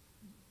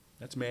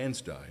 That's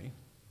man's day.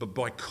 But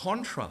by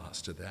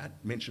contrast to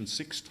that, mentioned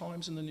 6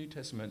 times in the New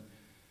Testament,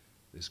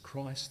 there's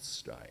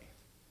Christ's day.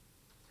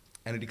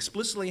 And it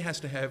explicitly has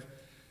to have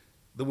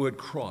the word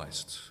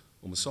Christ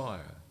or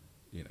Messiah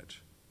in it.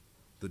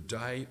 The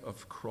day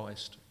of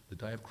Christ, the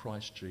day of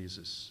Christ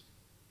Jesus.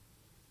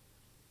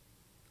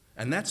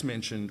 And that's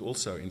mentioned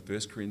also in 1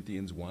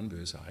 Corinthians 1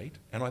 verse 8.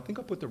 And I think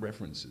I put the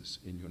references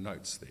in your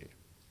notes there.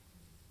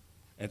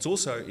 And it's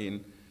also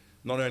in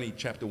not only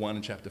chapter 1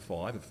 and chapter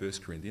 5 of 1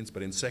 Corinthians,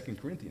 but in 2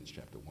 Corinthians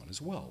chapter 1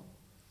 as well.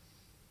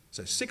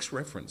 So 6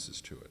 references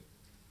to it.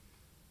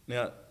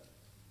 Now,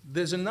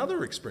 there's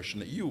another expression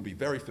that you will be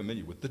very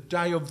familiar with, the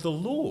day of the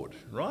Lord,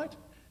 right?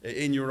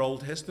 In your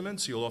Old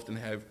Testaments, you'll often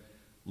have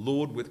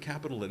Lord with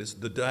capital letters,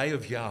 the day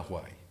of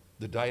Yahweh,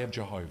 the day of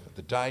Jehovah,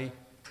 the day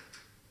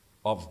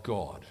of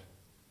God.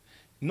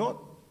 Not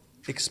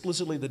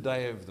explicitly the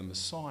day of the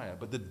Messiah,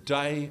 but the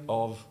day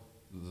of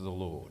the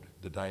Lord,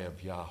 the day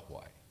of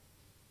Yahweh.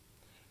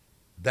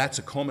 That's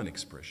a common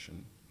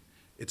expression.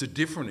 It's a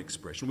different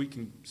expression. We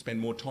can spend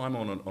more time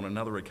on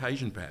another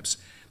occasion perhaps.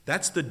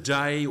 That's the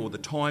day or the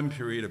time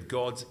period of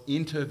God's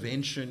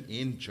intervention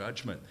in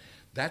judgment.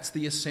 That's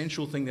the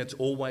essential thing that's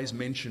always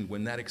mentioned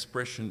when that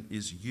expression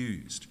is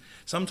used.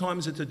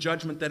 Sometimes it's a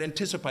judgment that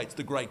anticipates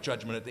the great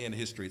judgment at the end of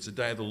history. It's a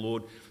day of the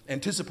Lord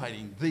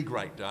anticipating the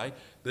great day,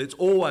 but it's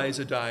always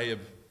a day of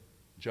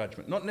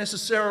judgment. Not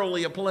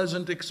necessarily a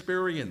pleasant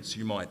experience,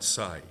 you might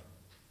say.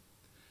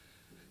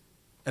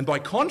 And by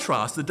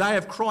contrast, the day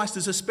of Christ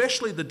is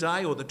especially the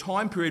day or the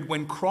time period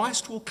when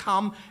Christ will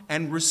come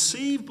and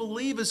receive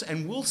believers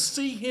and we'll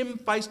see him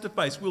face to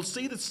face. We'll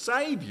see the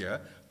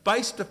Saviour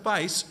face to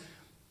face.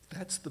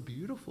 That's the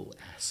beautiful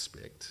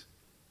aspect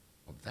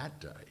of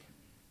that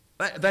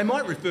day. They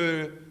might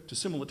refer to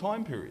similar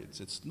time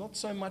periods. It's not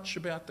so much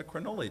about the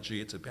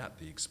chronology, it's about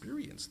the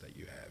experience that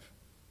you have.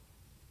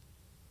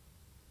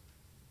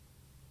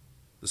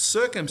 The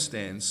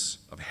circumstance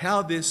of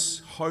how this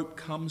hope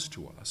comes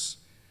to us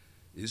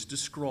is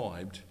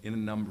described in a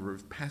number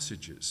of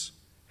passages.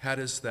 How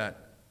does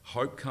that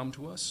hope come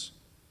to us?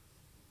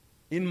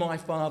 In my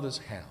Father's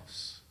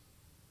house.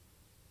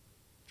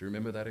 Do you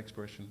remember that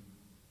expression?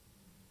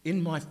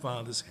 In my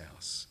Father's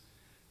house,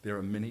 there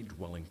are many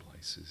dwelling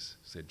places,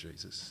 said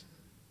Jesus.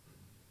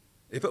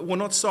 If it were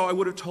not so, I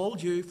would have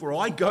told you, for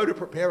I go to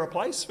prepare a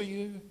place for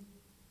you.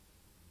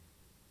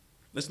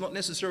 It's not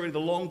necessarily the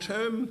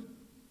long-term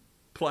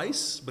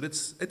place, but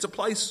it's a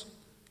place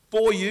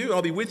for you.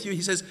 I'll be with you.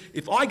 He says,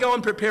 if I go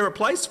and prepare a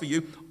place for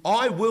you,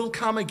 I will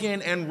come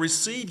again and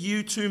receive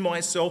you to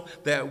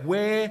myself, that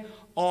where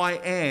I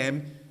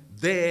am,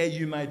 there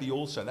you may be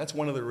also. That's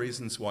one of the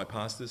reasons why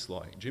pastors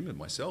like Jim and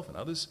myself and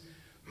others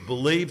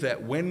believe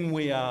that when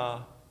we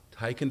are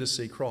taken to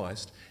see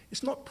Christ,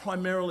 it's not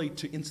primarily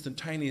to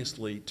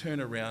instantaneously turn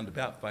around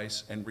about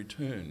face and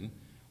return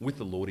with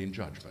the Lord in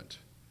judgment,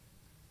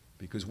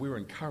 because we're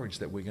encouraged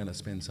that we're going to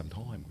spend some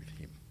time with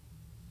him.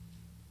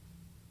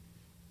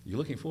 You're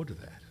looking forward to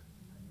that.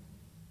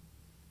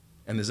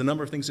 And there's a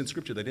number of things in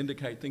Scripture that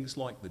indicate things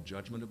like the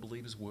judgment of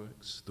believers'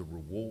 works, the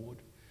reward,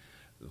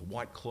 the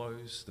white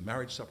clothes, the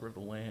marriage supper of the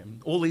Lamb.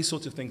 All these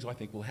sorts of things I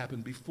think will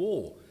happen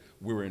before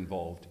we're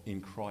involved in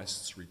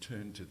Christ's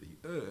return to the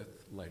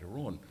earth later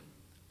on.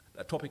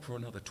 A topic for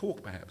another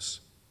talk,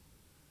 perhaps.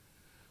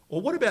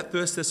 Or what about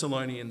 1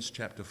 Thessalonians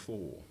chapter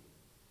 4?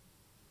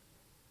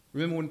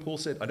 Remember when Paul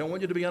said, I don't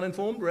want you to be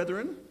uninformed,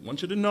 brethren. I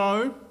want you to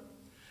know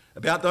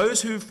about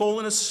those who've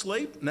fallen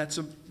asleep. And that's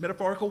a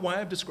metaphorical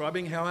way of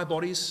describing how our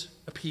bodies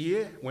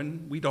appear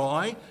when we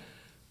die.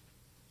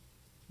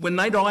 When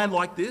they die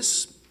like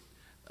this,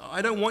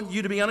 I don't want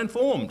you to be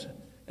uninformed.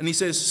 And he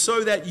says,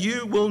 so that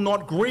you will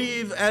not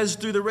grieve as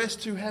do the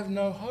rest who have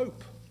no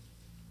hope.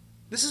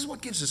 This is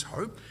what gives us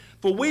hope.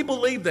 For we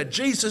believe that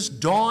Jesus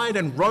died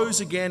and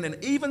rose again,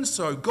 and even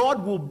so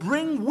God will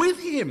bring with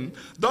him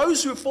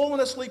those who have fallen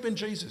asleep in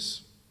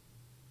Jesus.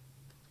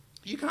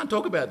 You can't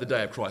talk about the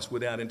day of Christ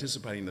without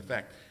anticipating the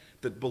fact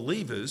that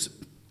believers,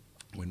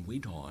 when we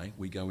die,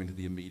 we go into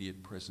the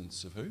immediate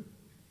presence of who?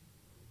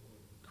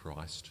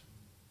 Christ.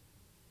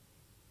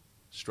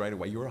 Straight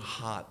away, you're a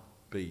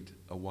heartbeat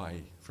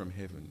away from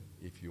heaven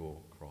if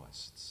you're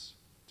Christ's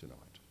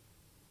tonight.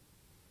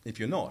 If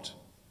you're not,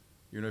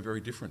 you're in a very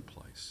different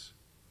place.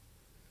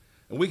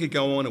 And we could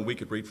go on and we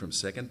could read from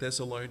 2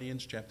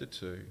 Thessalonians chapter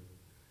 2.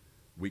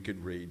 We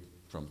could read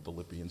from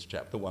Philippians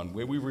chapter 1,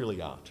 where we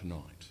really are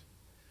tonight.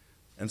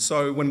 And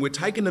so when we're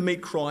taken to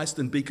meet Christ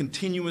and be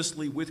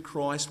continuously with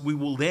Christ, we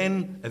will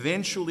then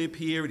eventually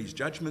appear at his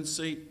judgment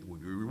seat. We'll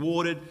be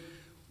rewarded.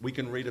 We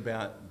can read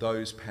about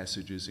those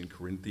passages in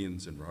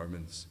Corinthians and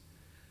Romans.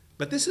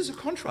 But this is a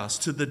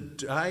contrast to the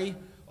day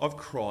of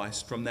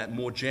Christ from that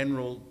more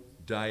general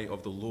day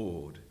of the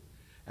Lord.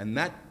 And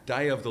that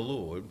day of the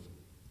Lord,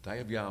 day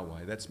of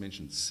Yahweh, that's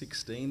mentioned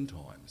 16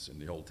 times in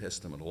the Old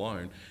Testament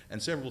alone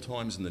and several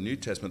times in the New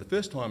Testament. The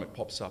first time it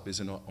pops up is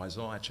in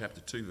Isaiah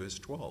chapter 2, verse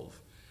 12.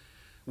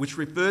 Which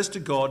refers to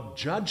God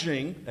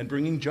judging and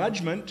bringing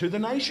judgment to the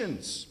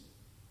nations.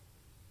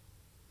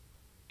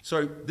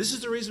 So this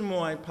is the reason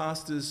why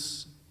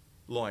pastors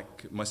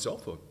like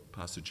myself or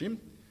Pastor Jim,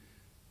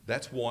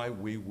 that's why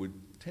we would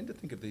tend to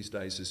think of these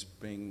days as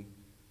being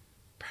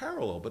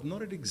parallel, but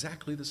not at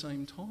exactly the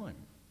same time.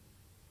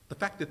 The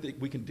fact that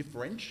we can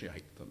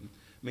differentiate them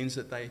means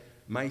that they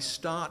may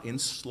start in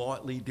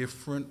slightly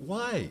different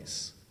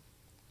ways.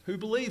 Who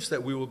believes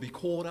that we will be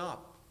caught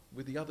up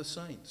with the other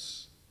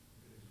saints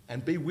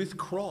and be with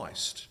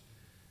Christ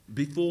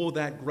before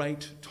that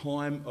great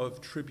time of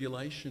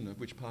tribulation of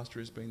which Pastor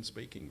has been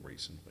speaking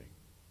recently?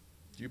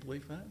 Do you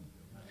believe that?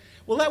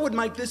 Well, that would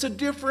make this a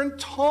different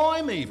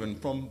time even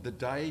from the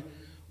day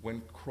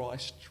when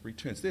Christ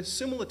returns. They're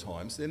similar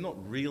times. They're not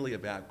really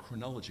about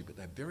chronology, but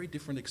they're very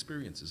different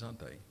experiences, aren't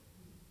they?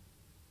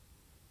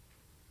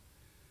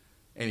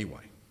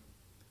 Anyway,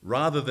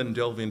 rather than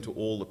delve into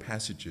all the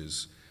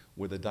passages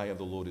where the day of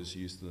the Lord is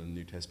used in the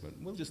New Testament,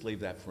 we'll just leave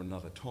that for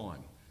another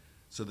time.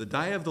 So the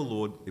day of the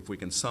Lord, if we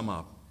can sum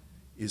up,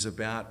 is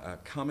about a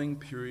coming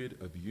period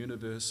of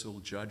universal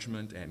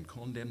judgment and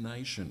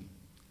condemnation.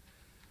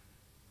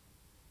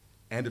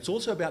 And it's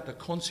also about the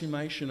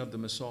consummation of the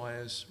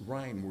Messiah's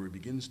reign, where he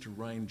begins to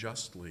reign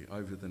justly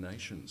over the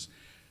nations.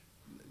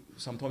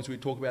 Sometimes we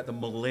talk about the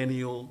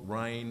millennial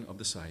reign of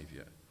the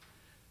Saviour.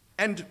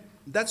 And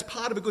that's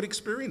part of a good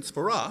experience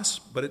for us,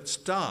 but it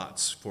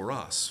starts for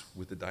us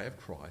with the day of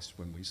Christ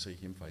when we see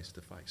him face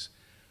to face.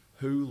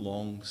 Who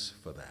longs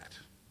for that?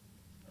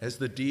 As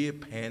the deer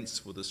pants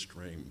for the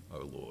stream, O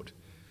Lord.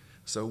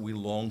 So we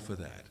long for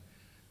that.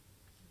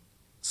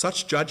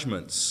 Such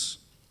judgments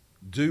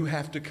do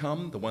have to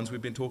come, the ones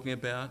we've been talking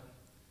about,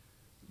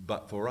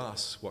 but for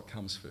us, what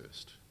comes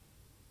first?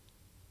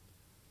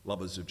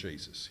 Lovers of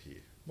Jesus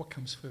here, what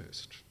comes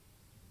first?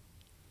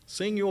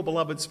 Seeing your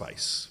beloved's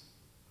face.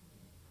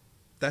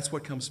 That's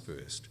what comes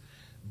first.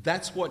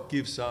 That's what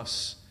gives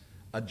us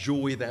a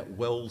joy that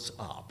wells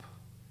up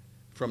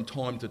from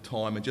time to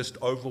time and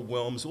just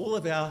overwhelms all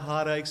of our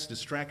heartaches,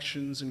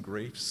 distractions and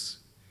griefs.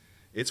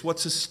 It's what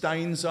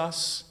sustains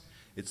us.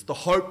 It's the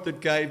hope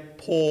that gave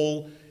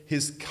Paul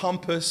his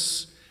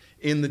compass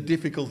in the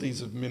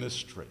difficulties of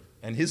ministry.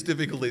 And his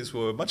difficulties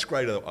were much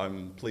greater,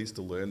 I'm pleased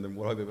to learn, than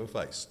what I've ever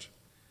faced.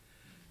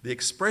 The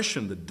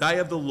expression, the day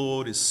of the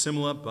Lord, is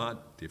similar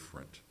but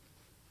different.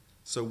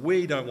 So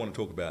we don't want to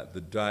talk about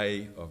the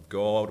day of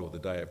God or the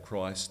day of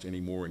Christ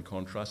anymore in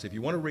contrast. If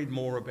you want to read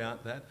more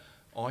about that,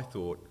 I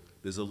thought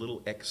there's a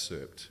little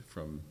excerpt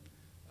from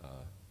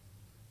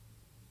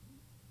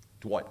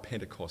Dwight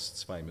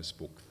Pentecost's famous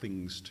book,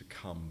 Things to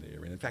Come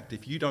there. And in fact,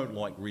 if you don't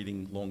like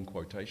reading long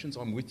quotations,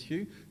 I'm with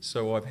you.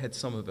 So I've had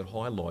some of it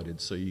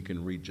highlighted so you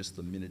can read just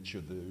the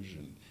miniature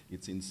version.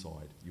 It's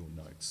inside your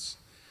notes.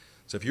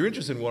 So if you're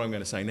interested in what I'm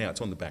going to say now,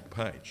 it's on the back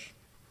page.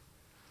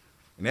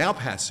 In our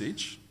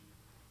passage,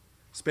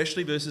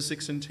 especially verses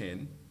 6 and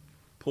 10,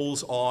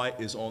 Paul's eye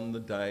is on the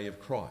day of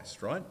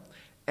Christ, right?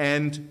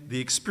 And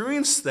the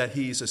experience that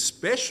he's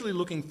especially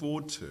looking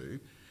forward to,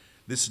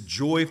 this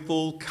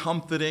joyful,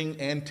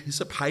 comforting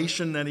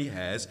anticipation that he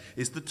has,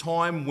 is the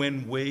time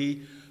when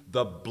we,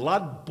 the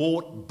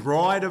blood-bought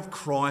bride of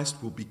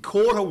Christ, will be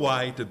caught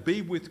away to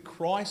be with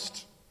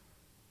Christ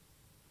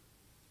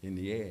in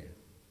the air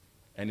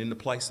and in the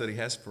place that he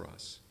has for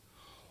us.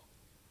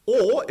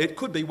 Or it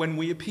could be when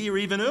we appear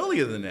even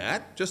earlier than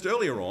that, just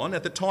earlier on,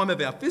 at the time of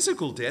our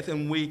physical death,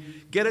 and we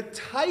get a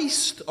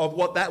taste of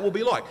what that will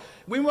be like.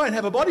 We won't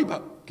have a body,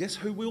 but guess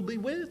who we'll be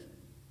with?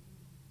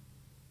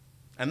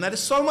 And that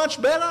is so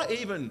much better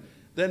even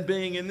than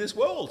being in this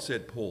world,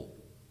 said Paul.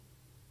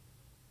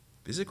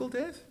 Physical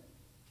death?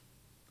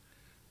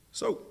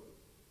 So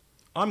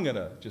I'm going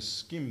to just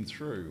skim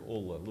through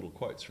all the little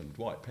quotes from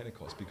Dwight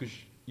Pentecost because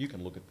you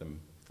can look at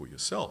them for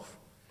yourself.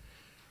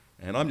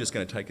 And I'm just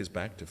going to take us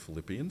back to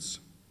Philippians.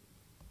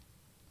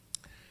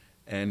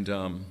 And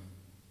I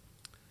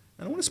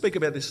want to speak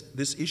about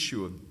this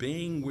issue of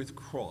being with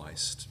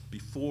Christ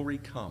before he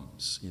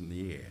comes in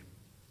the air.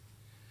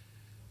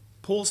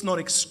 Paul's not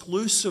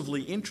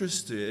exclusively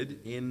interested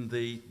in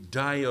the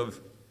day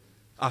of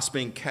us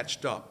being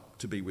catched up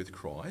to be with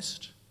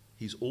Christ.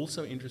 He's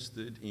also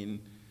interested in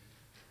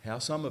how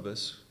some of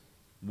us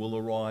will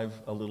arrive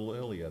a little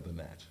earlier than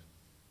that.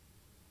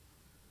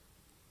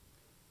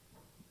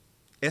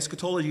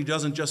 Eschatology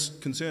doesn't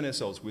just concern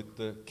ourselves with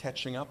the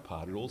catching up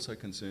part. It also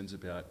concerns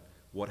about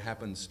what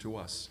happens to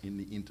us in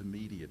the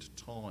intermediate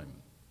time.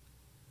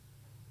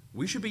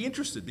 We should be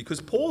interested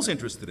because Paul's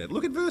interested in it.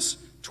 Look at verse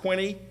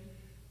 20,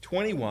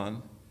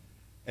 21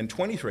 and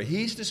 23,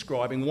 he's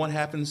describing what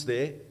happens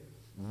there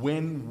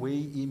when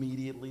we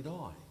immediately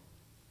die.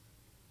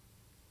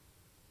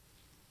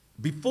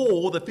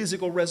 Before the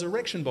physical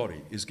resurrection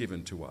body is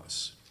given to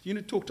us. You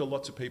know, talk to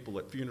lots of people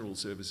at funeral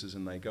services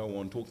and they go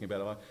on talking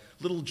about, oh,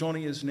 little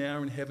Johnny is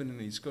now in heaven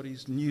and he's got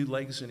his new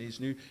legs and his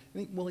new...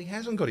 Well, he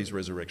hasn't got his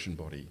resurrection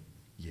body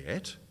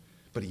yet,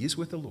 but he is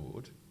with the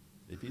Lord.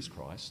 If he's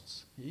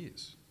Christ's, he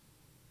is.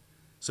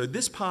 So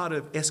this part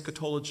of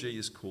eschatology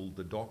is called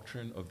the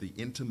doctrine of the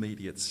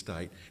intermediate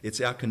state.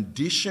 It's our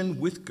condition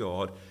with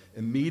God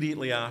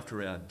immediately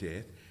after our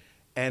death.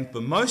 And for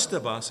most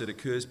of us, it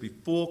occurs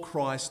before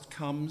Christ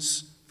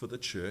comes for the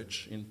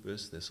church in 1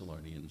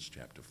 Thessalonians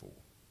chapter 4.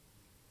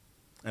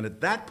 And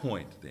at that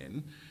point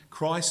then,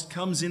 Christ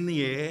comes in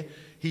the air.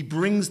 He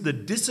brings the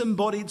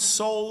disembodied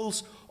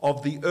souls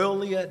of the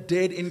earlier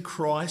dead in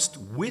Christ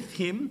with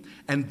him,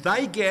 and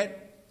they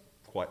get,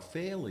 quite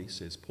fairly,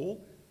 says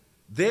Paul,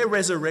 their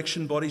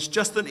resurrection bodies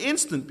just an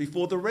instant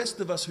before the rest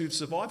of us who've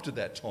survived to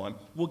that time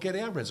will get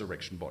our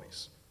resurrection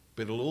bodies.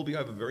 But it'll all be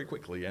over very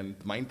quickly, and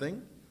the main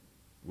thing,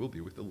 we'll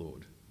be with the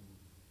Lord.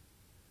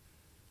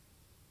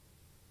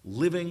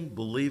 Living,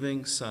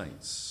 believing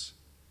saints,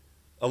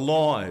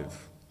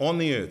 alive on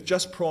the earth,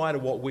 just prior to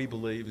what we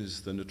believe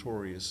is the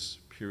notorious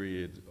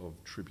period of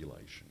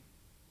tribulation.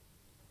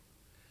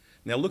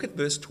 Now look at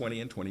verse 20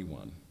 and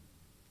 21.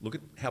 Look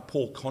at how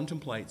Paul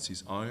contemplates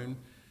his own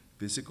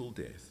physical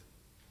death.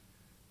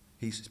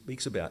 He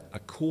speaks about,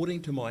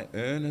 according to my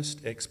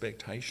earnest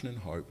expectation and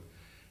hope,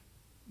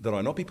 that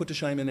I not be put to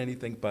shame in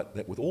anything, but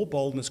that with all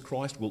boldness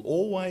Christ will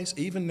always,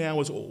 even now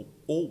as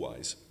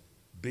always,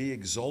 be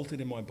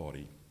exalted in my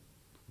body,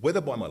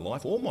 whether by my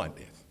life or my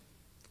death.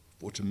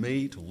 For to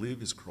me to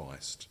live is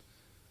Christ,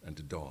 and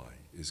to die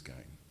is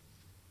gain.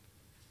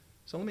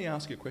 So let me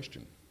ask you a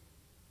question.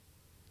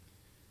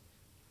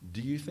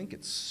 Do you think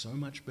it's so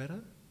much better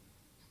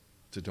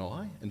to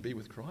die and be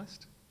with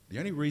Christ? The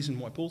only reason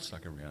why Paul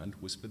stuck around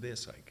was for their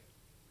sake.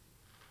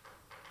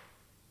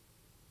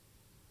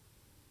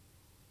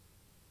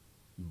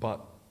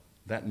 But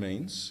that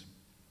means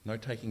no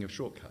taking of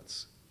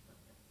shortcuts.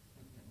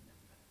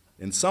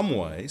 In some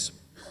ways,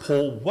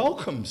 Paul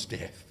welcomes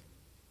death.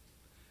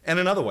 And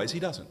in other ways, he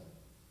doesn't.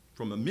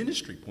 From a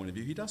ministry point of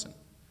view, he doesn't.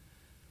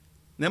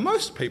 Now,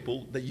 most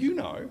people that you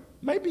know,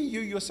 maybe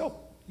you yourself,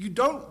 you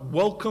don't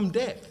welcome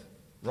death,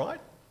 right?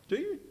 Do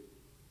you?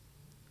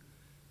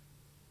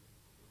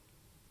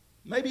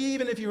 Maybe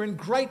even if you're in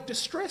great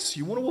distress,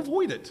 you want to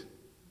avoid it.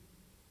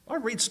 I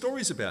read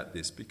stories about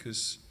this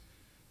because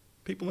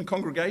people in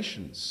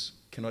congregations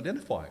can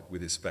identify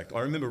with this fact. I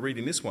remember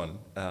reading this one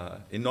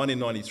in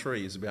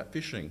 1993. It's about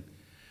fishing.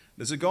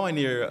 There's a guy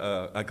near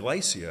a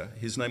glacier.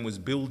 His name was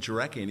Bill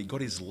Jaracki, and he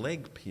got his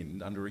leg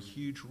pinned under a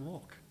huge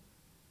rock.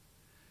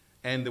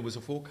 And there was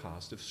a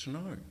forecast of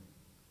snow.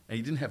 And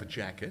he didn't have a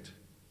jacket.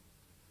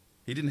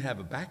 He didn't have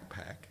a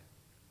backpack.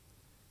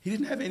 He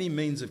didn't have any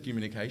means of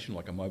communication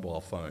like a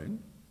mobile phone.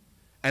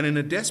 And in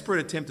a desperate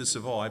attempt to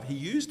survive, he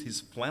used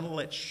his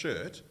flannelette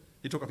shirt.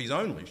 He took off his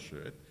only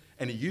shirt,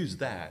 and he used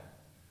that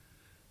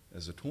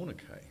as a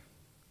tourniquet.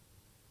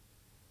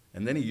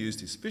 And then he used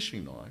his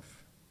fishing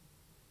knife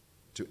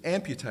to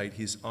amputate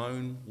his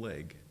own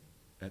leg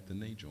at the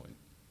knee joint.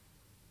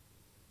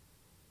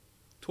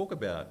 Talk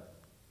about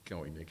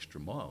going the extra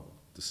mile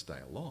to stay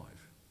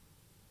alive.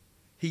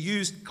 He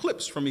used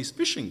clips from his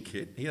fishing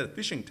kit. He had a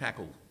fishing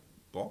tackle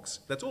box,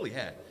 that's all he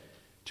had,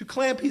 to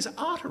clamp his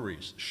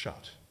arteries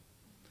shut.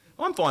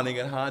 I'm finding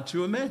it hard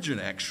to imagine,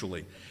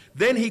 actually.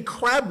 Then he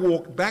crab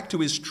walked back to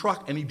his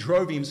truck and he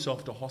drove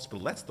himself to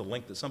hospital. That's the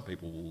length that some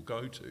people will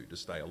go to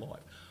stay alive.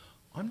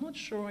 I'm not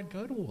sure I'd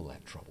go to all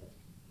that trouble.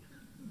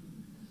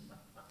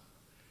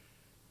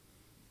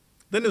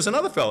 Then there's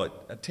another fellow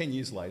 10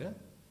 years later,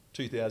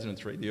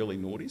 2003, the early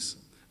noughties.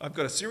 I've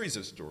got a series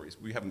of stories.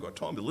 We haven't got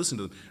time to listen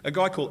to them. A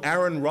guy called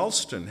Aaron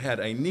Ralston had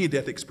a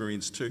near-death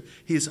experience too.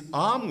 His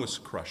arm was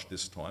crushed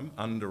this time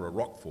under a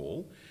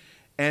rockfall.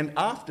 And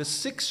after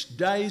 6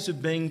 days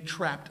of being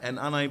trapped and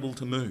unable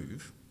to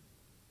move,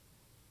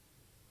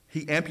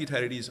 he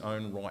amputated his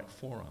own right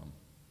forearm,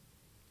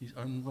 his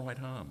own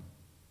right arm.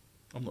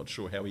 I'm not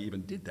sure how he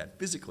even did that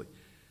physically.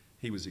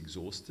 He was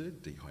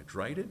exhausted,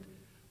 dehydrated,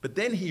 but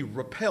then he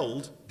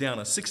rappelled down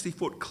a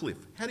 60-foot cliff.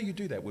 How do you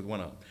do that with one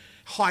arm?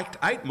 Hiked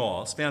 8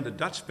 miles, found a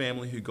Dutch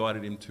family who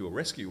guided him to a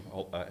rescue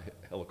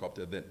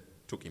helicopter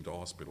that took him to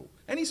hospital,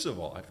 and he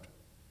survived.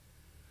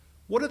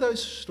 What do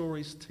those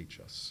stories teach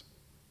us?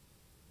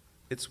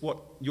 It's what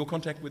your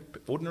contact with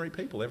ordinary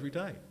people every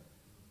day.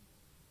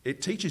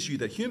 It teaches you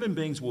that human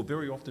beings will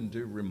very often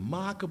do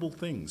remarkable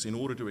things in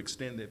order to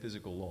extend their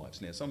physical lives.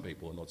 Now, some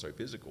people are not so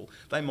physical.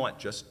 They might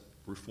just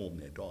reform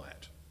their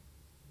diet.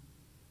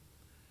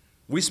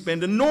 We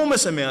spend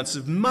enormous amounts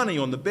of money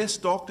on the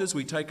best doctors.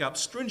 We take up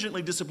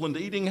stringently disciplined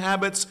eating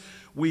habits.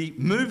 We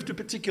move to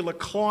particular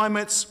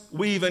climates.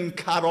 We even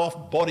cut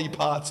off body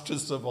parts to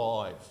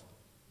survive.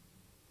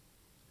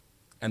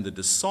 And the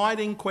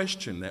deciding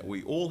question that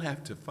we all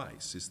have to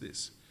face is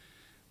this: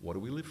 what do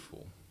we live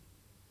for?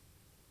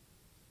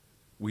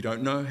 We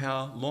don't know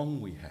how long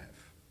we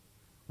have.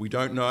 We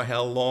don't know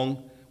how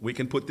long we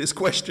can put this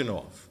question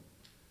off.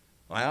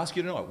 I ask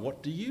you tonight,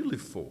 what do you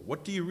live for?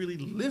 What do you really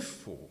live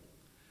for?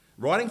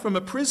 Writing from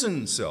a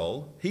prison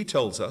cell, he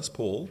tells us,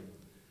 Paul,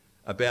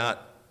 about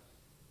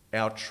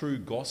our true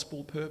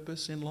gospel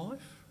purpose in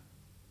life.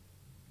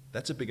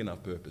 That's a big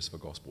enough purpose for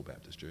Gospel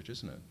Baptist Church,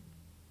 isn't it?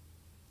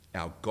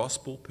 Our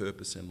gospel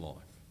purpose in life.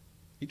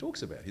 He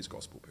talks about his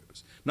gospel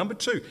purpose. Number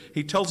 2,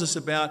 he tells us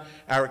about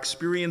our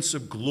experience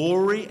of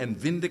glory and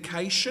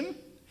vindication.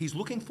 He's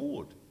looking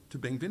forward to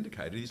being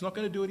vindicated. He's not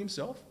going to do it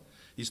himself.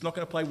 He's not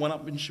going to play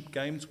one-upmanship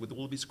games with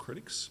all of his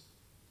critics.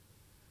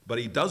 But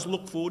he does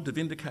look forward to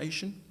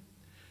vindication.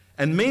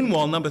 And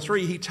meanwhile, number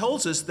 3, he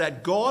tells us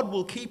that God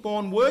will keep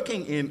on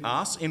working in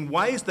us in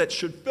ways that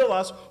should fill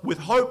us with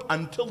hope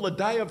until the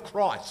day of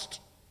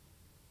Christ.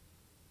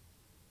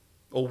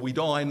 Or we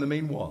die in the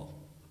meanwhile.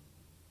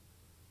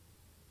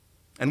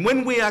 And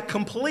when we are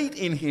complete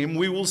in him,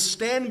 we will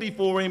stand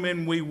before him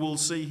and we will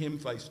see him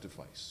face to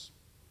face.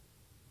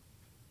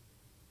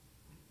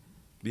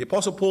 The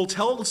Apostle Paul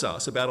tells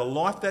us about a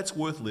life that's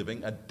worth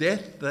living, a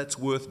death that's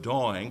worth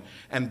dying,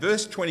 and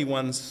verse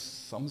 21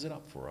 sums it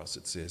up for us.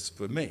 It says,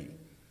 "For me,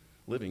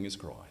 living is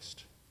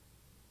Christ,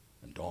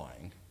 and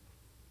dying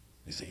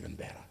is even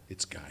better.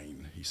 It's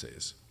gain," he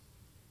says.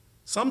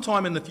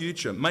 Sometime in the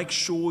future, make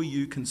sure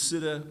you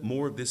consider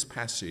more of this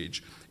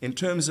passage in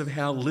terms of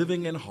how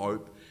living in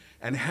hope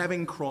and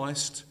having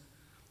Christ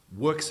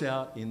works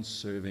out in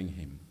serving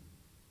him.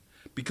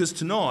 Because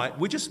tonight,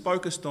 we're just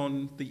focused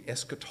on the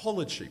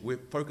eschatology. We're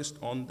focused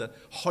on the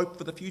hope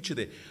for the future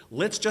there.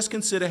 Let's just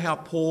consider how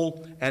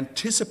Paul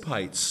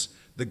anticipates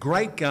the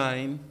great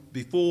gain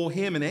before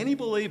him and any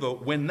believer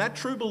when that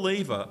true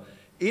believer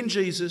in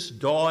Jesus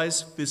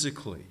dies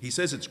physically. He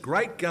says it's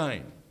great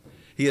gain.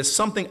 He has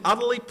something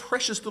utterly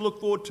precious to look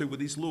forward to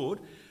with his Lord,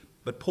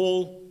 but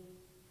Paul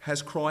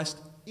has Christ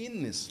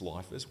in this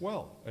life as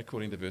well,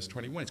 according to verse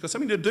 21. It's got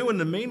something to do in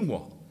the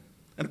meanwhile.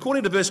 And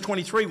according to verse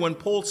 23, when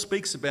Paul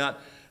speaks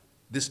about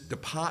this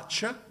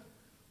departure,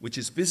 which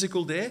is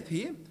physical death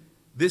here,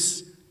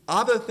 this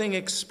other thing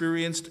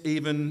experienced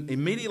even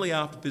immediately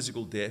after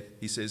physical death,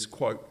 he says,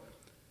 quote,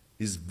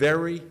 is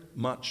very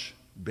much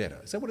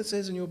better. Is that what it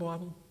says in your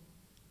Bible?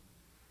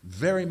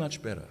 Very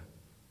much better.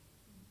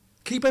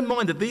 Keep in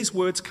mind that these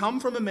words come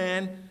from a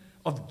man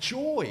of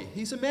joy.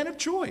 He's a man of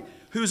joy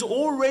who's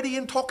already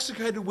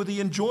intoxicated with the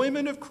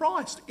enjoyment of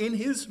Christ in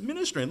his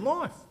ministry and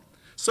life.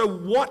 So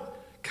what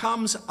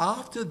comes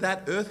after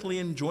that earthly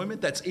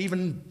enjoyment that's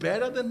even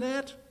better than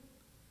that?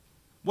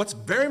 What's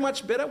very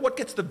much better? What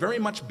gets the very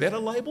much better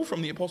label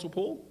from the Apostle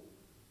Paul?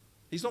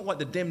 He's not like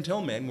the Dem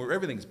Tell man where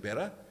everything's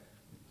better.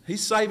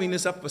 He's saving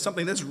this up for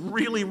something that's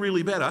really,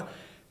 really better.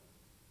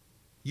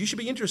 You should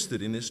be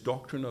interested in this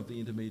doctrine of the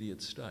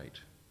intermediate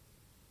state.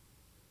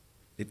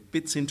 It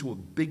fits into a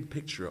big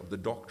picture of the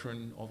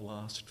doctrine of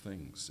last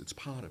things. It's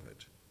part of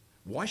it.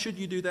 Why should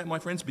you do that, my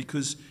friends?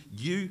 Because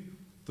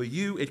for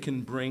you, it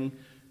can bring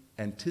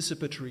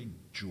anticipatory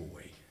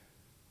joy.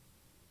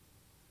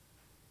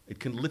 It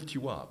can lift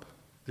you up.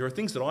 There are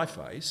things that I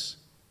face.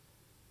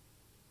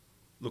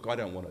 Look, I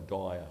don't want to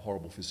die a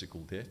horrible physical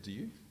death, do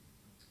you?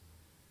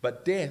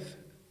 But death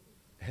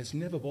has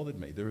never bothered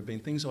me. There have been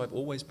things I've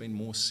always been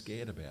more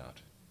scared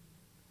about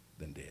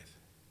than death.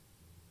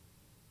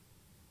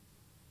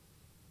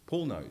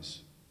 Paul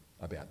knows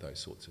about those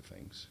sorts of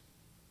things.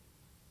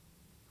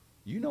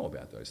 You know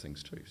about those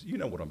things too. You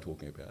know what I'm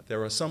talking about.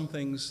 There are some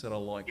things that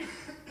are like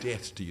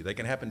death to you. They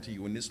can happen to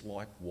you in this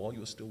life while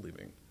you're still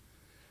living.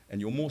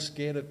 And you're more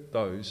scared of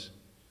those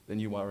than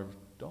you are of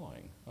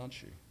dying,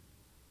 aren't you?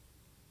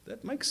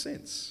 That makes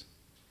sense.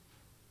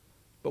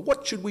 But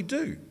what should we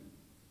do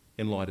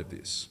in light of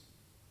this?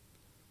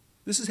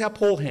 This is how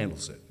Paul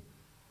handles it.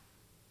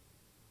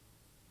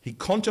 He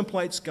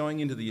contemplates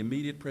going into the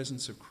immediate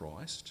presence of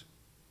Christ.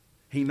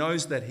 He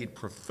knows that he'd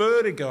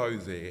prefer to go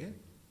there.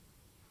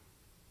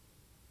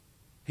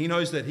 He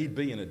knows that he'd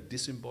be in a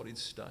disembodied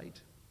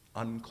state.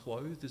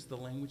 Unclothed is the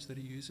language that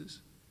he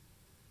uses.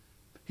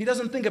 He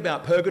doesn't think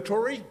about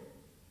purgatory.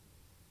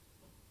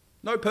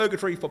 No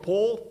purgatory for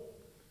Paul.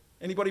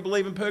 Anybody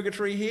believe in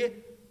purgatory here?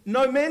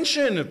 No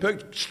mention of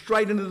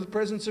straight into the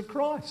presence of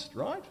Christ,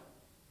 right?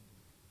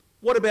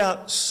 What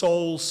about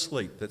soul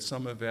sleep that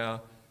some of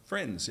our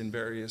friends in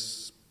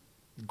various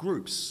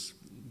groups,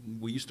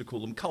 we used to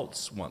call them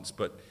cults once,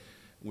 but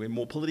we're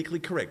more politically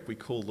correct. We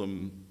call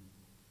them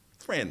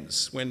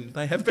friends when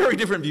they have very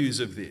different views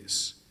of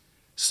this.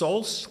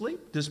 Soul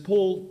sleep? Does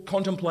Paul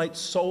contemplate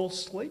soul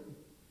sleep?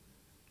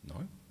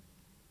 No.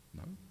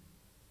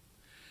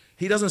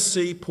 He doesn't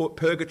see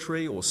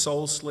purgatory or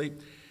soul sleep.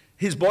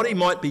 His body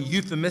might be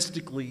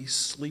euphemistically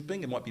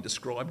sleeping. It might be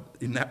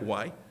described in that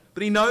way.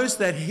 But he knows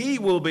that he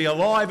will be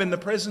alive in the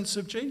presence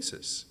of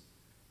Jesus.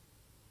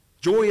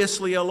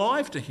 Joyously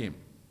alive to him.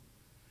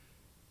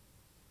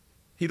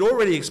 He'd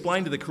already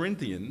explained to the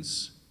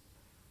Corinthians,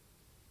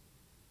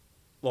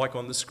 like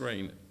on the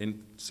screen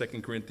in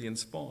 2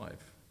 Corinthians 5,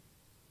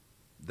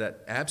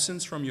 that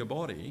absence from your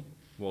body,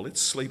 well, it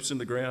sleeps in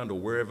the ground or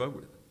wherever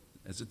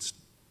as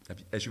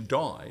you've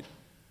died.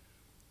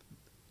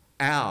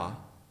 Our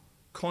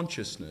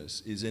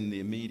consciousness is in the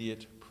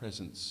immediate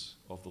presence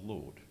of the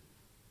Lord.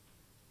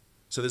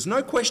 So there's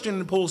no question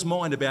in Paul's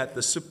mind about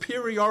the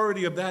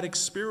superiority of that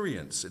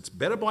experience. It's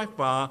better by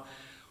far.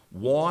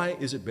 Why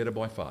is it better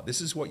by far?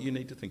 This is what you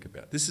need to think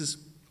about.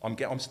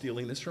 I'm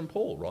stealing this from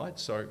Paul, right?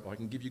 So I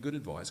can give you good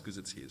advice because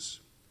it's his.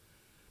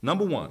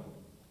 Number one,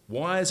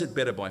 why is it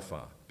better by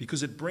far?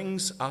 Because it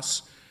brings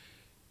us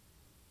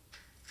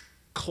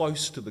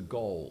close to the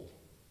goal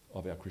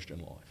of our Christian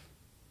life.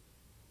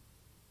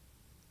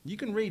 You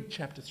can read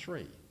chapter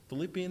 3,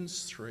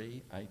 Philippians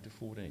 3, 8 to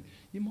 14.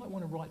 You might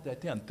want to write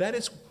that down. That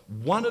is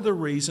one of the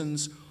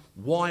reasons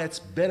why it's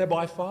better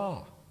by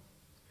far.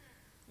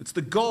 It's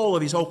the goal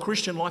of his whole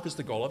Christian life. It's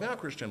the goal of our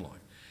Christian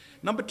life.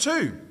 Number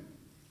two,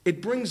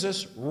 it brings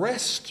us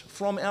rest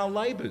from our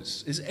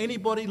labours. Is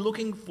anybody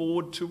looking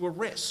forward to a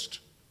rest?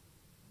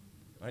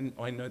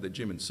 I know that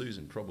Jim and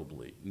Susan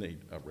probably need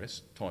a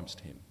rest times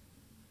 10.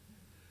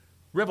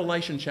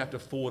 Revelation chapter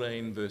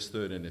 14, verse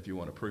 13, if you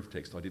want a proof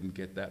text. I didn't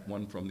get that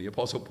one from the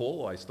Apostle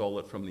Paul. I stole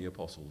it from the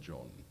Apostle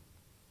John.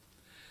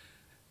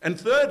 And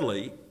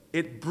thirdly,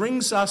 it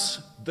brings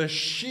us the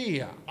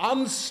sheer,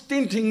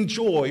 unstinting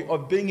joy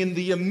of being in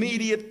the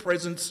immediate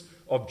presence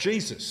of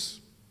Jesus.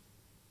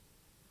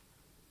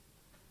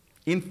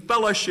 In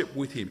fellowship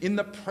with him, in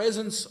the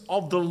presence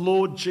of the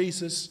Lord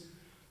Jesus,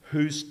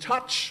 whose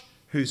touch,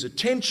 whose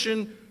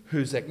attention,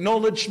 whose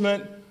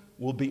acknowledgement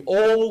will be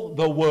all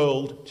the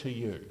world to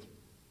you.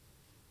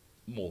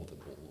 More than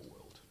all the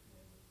world.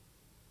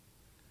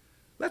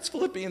 That's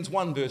Philippians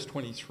 1 verse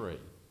 23.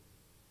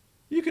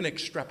 You can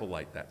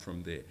extrapolate that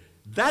from there.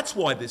 That's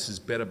why this is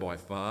better by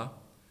far.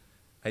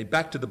 A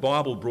Back to the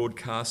Bible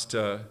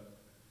broadcaster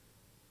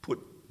put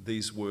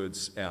these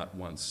words out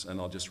once,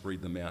 and I'll just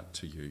read them out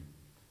to you.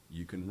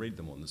 You can read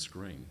them on the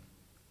screen.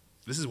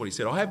 This is what he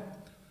said.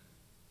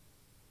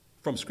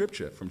 From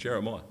Scripture, from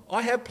Jeremiah,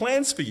 I have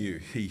plans for you,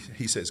 he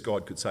says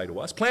God could say to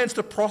us, plans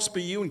to prosper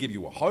you and give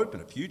you a hope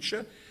and a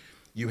future.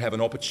 You have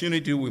an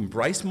opportunity to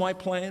embrace my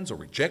plans or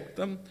reject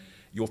them.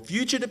 Your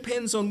future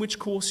depends on which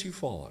course you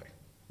follow.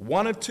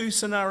 One of two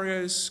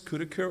scenarios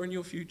could occur in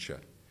your future.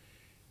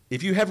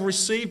 If you have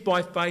received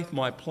by faith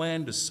my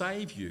plan to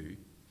save you,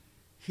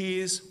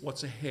 here's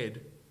what's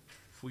ahead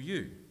for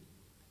you.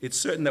 It's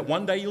certain that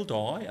one day you'll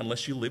die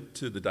unless you live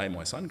to the day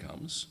my son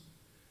comes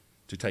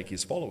to take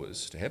his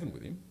followers to heaven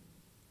with him.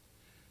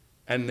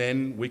 And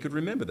then we could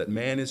remember that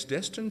man is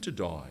destined to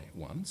die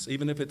once,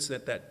 even if it's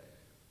that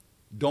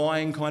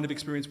dying kind of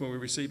experience when we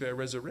receive our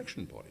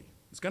resurrection body.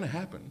 It's going to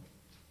happen.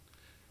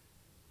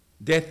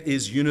 Death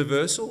is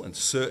universal and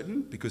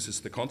certain because it's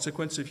the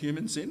consequence of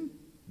human sin,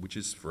 which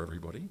is for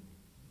everybody.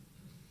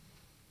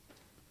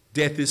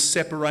 Death is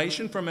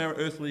separation from our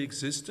earthly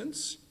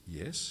existence,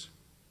 yes.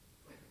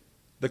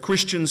 The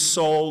Christian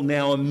soul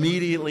now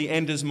immediately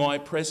enters my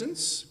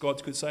presence,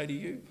 God could say to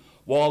you,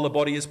 while the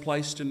body is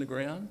placed in the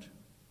ground.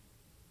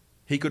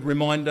 He could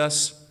remind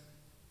us,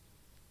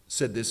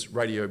 said this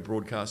radio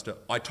broadcaster,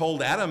 I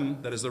told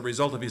Adam that as a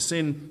result of his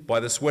sin, by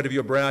the sweat of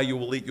your brow you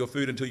will eat your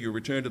food until you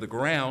return to the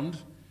ground.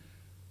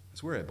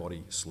 That's where our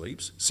body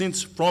sleeps.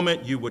 Since from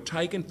it you were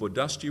taken, for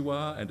dust you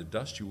are, and to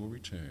dust you will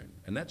return.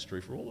 And that's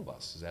true for all of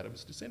us as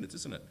Adam's descendants,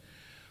 isn't it?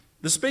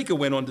 The speaker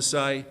went on to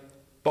say,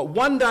 but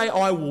one day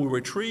I will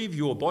retrieve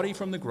your body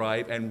from the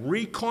grave and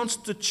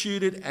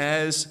reconstitute it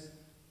as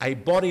a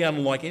body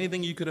unlike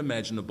anything you could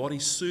imagine, a body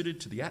suited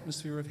to the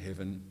atmosphere of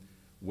heaven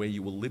where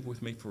you will live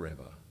with me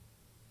forever.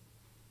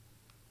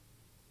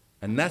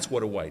 And that's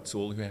what awaits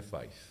all who have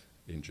faith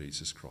in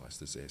Jesus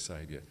Christ as their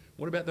Saviour.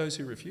 What about those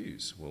who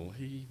refuse? Well,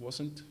 he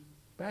wasn't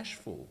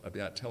bashful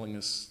about telling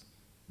us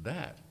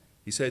that.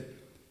 He said,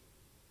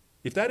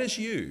 if that is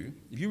you,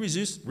 if you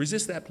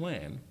resist that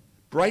plan,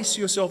 brace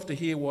yourself to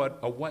hear what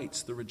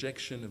awaits the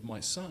rejection of my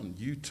son.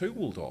 You too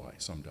will die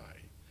someday.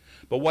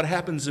 But what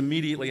happens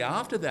immediately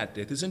after that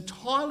death is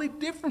entirely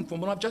different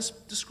from what I've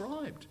just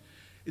described.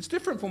 It's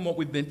different from what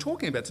we've been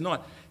talking about tonight.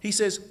 He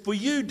says, for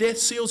you, death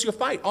seals your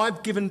fate.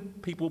 I've given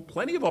people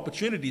plenty of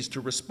opportunities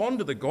to respond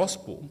to the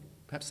gospel.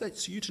 Perhaps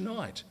that's you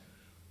tonight.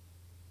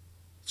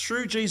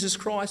 Through Jesus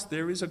Christ,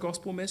 there is a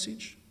gospel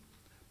message.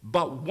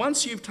 But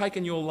once you've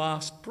taken your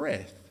last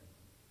breath,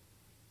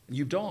 and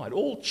you've died,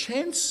 all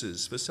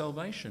chances for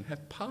salvation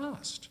have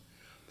passed.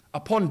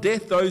 Upon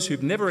death, those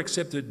who've never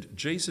accepted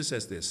Jesus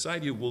as their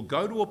Saviour will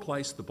go to a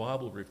place the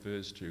Bible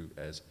refers to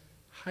as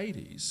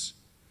Hades.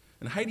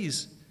 And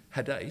Hades,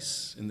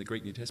 Hades in the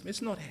Greek New Testament,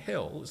 it's not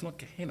hell, it's not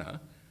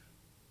Gehenna,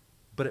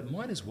 but it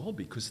might as well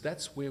be, because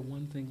that's where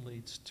one thing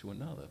leads to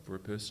another for a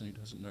person who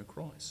doesn't know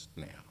Christ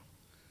now.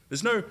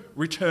 There's no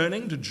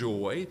returning to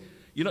joy.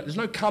 There's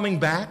no coming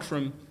back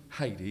from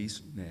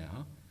Hades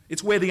now.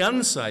 It's where the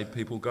unsaved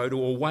people go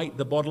to await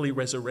the bodily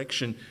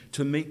resurrection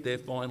to meet their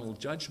final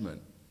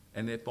judgment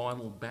and their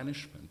final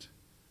banishment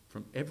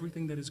from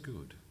everything that is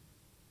good.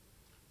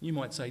 You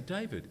might say,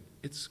 David,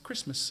 it's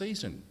Christmas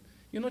season.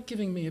 You're not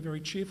giving me a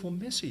very cheerful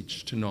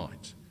message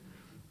tonight.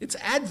 It's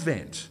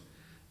Advent.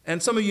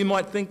 And some of you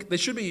might think there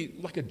should be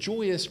like a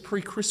joyous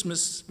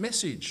pre-Christmas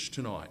message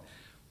tonight.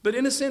 But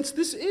in a sense,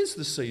 this is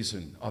the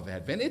season of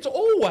Advent. It's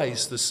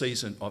always the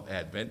season of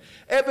Advent.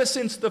 Ever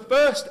since the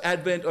first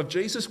advent of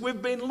Jesus,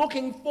 we've been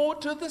looking forward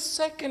to the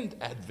second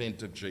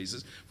advent of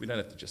Jesus. We don't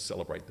have to just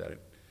celebrate that in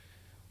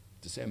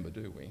December,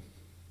 do we?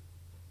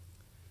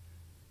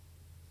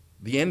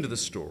 The end of the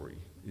story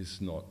is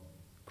not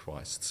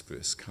Christ's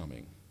first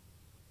coming.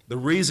 The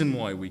reason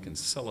why we can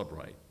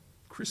celebrate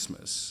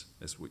Christmas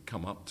as we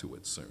come up to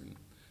it soon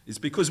is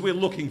because we're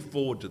looking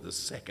forward to the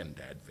second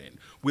advent.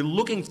 We're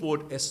looking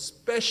forward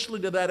especially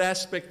to that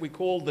aspect we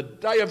call the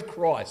day of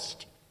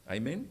Christ.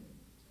 Amen?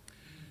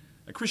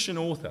 A Christian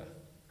author,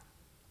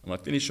 and I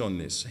finish on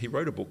this, he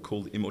wrote a book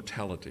called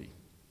Immortality.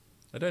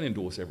 I don't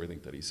endorse everything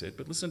that he said,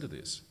 but listen to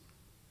this.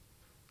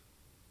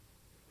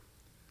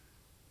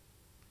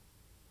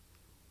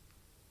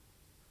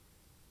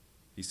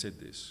 He said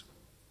this.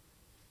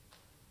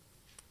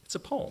 It's a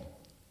poem.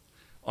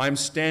 I'm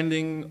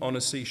standing on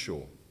a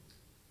seashore.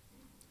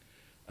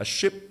 A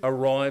ship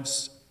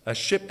arrives, a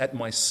ship at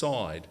my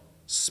side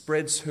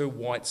spreads her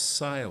white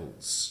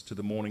sails to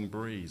the morning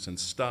breeze and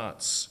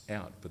starts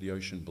out for the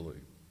ocean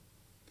blue.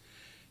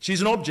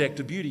 She's an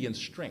object of beauty and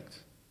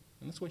strength,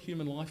 and that's what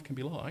human life can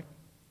be like.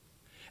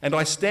 And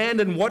I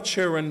stand and watch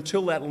her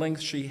until at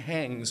length she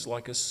hangs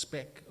like a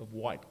speck of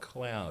white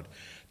cloud,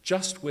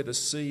 just where the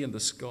sea and the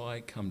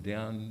sky come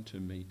down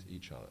to meet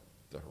each other,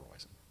 the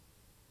horizon.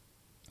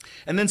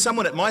 And then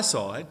someone at my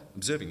side,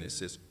 observing this,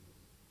 says,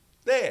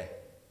 "There,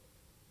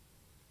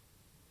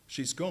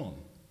 she's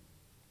gone."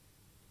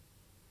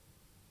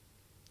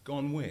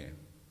 Gone where?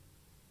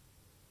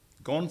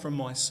 Gone from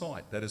my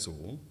sight, that is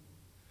all.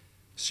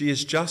 She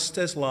is just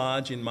as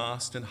large in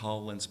mast and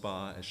hull and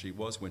spar as she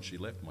was when she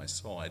left my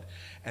side,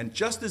 and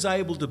just as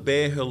able to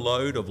bear her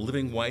load of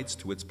living weights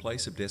to its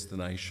place of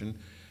destination.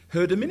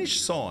 Her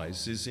diminished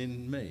size is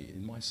in me,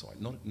 in my sight,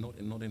 not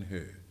in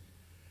her.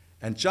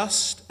 And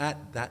just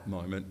at that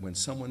moment when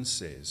someone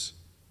says,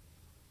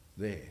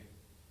 "There,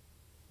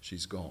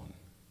 she's gone,"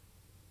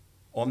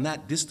 on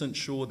that distant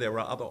shore there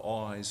are other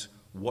eyes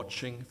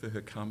watching for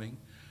her coming,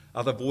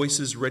 other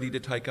voices ready to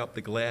take up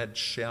the glad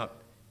shout,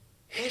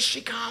 "Here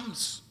she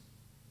comes!"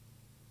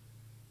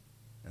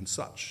 And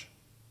such,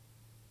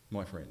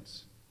 my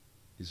friends,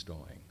 is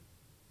dying,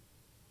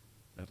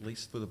 at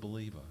least for the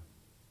believer.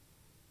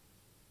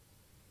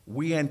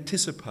 We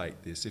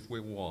anticipate this, if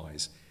we're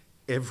wise,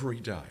 every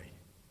day.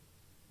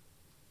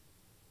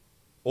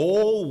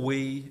 All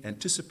we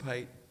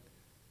anticipate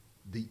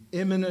the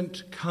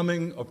imminent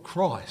coming of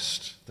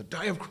Christ, the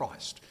day of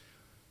Christ,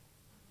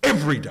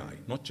 every day,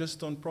 not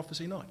just on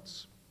prophecy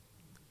nights,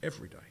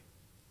 every day.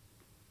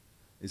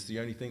 It's the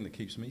only thing that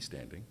keeps me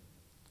standing.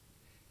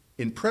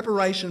 In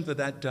preparation for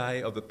that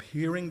day of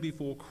appearing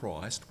before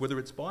Christ, whether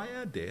it's by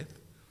our death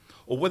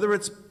or whether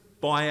it's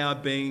by our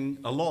being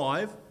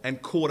alive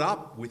and caught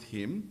up with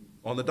him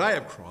on the day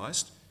of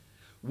Christ,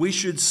 we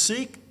should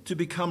seek to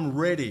become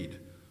readied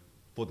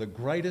for the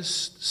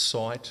greatest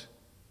sight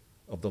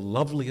of the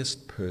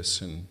loveliest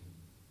person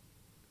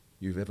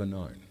you've ever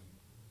known.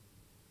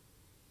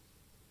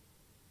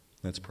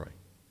 Let's pray.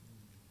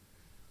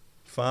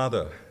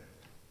 Father,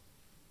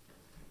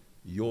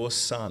 your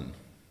Son,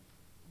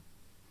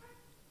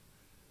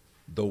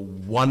 the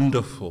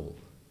wonderful,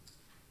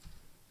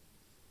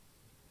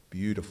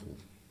 beautiful,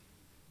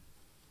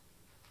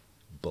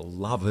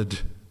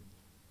 beloved,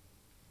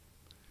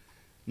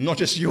 not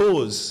just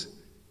yours,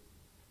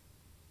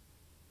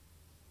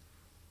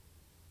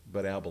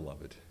 but our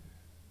beloved.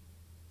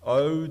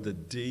 Oh, the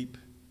deep,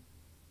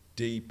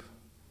 deep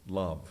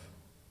love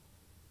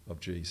of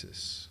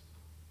Jesus,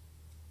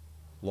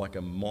 like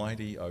a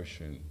mighty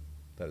ocean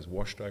that has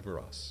washed over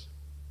us.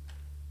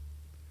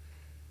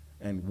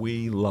 And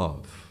we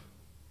love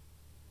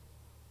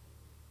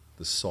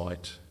the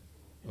sight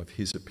of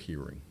his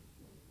appearing.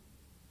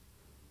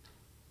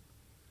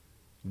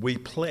 We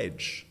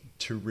pledge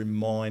to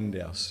remind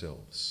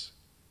ourselves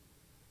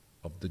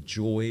of the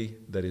joy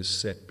that is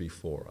set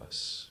before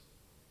us,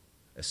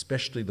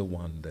 especially the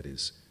one that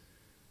is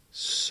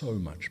so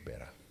much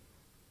better.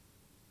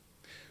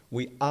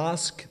 We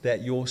ask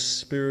that your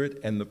Spirit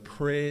and the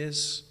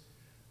prayers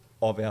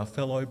of our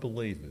fellow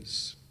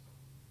believers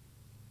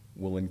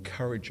will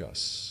encourage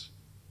us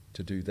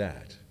to do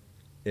that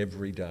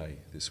every day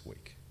this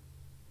week.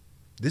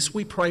 This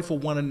we pray for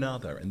one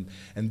another,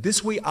 and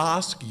this we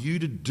ask you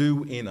to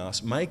do in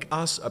us. Make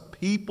us a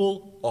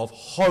people of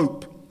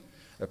hope,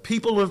 a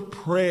people of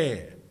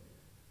prayer.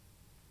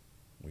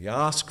 We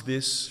ask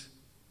this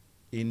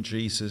in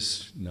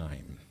Jesus'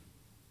 name.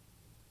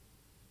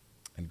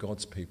 And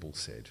God's people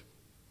said,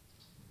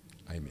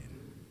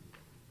 Amen.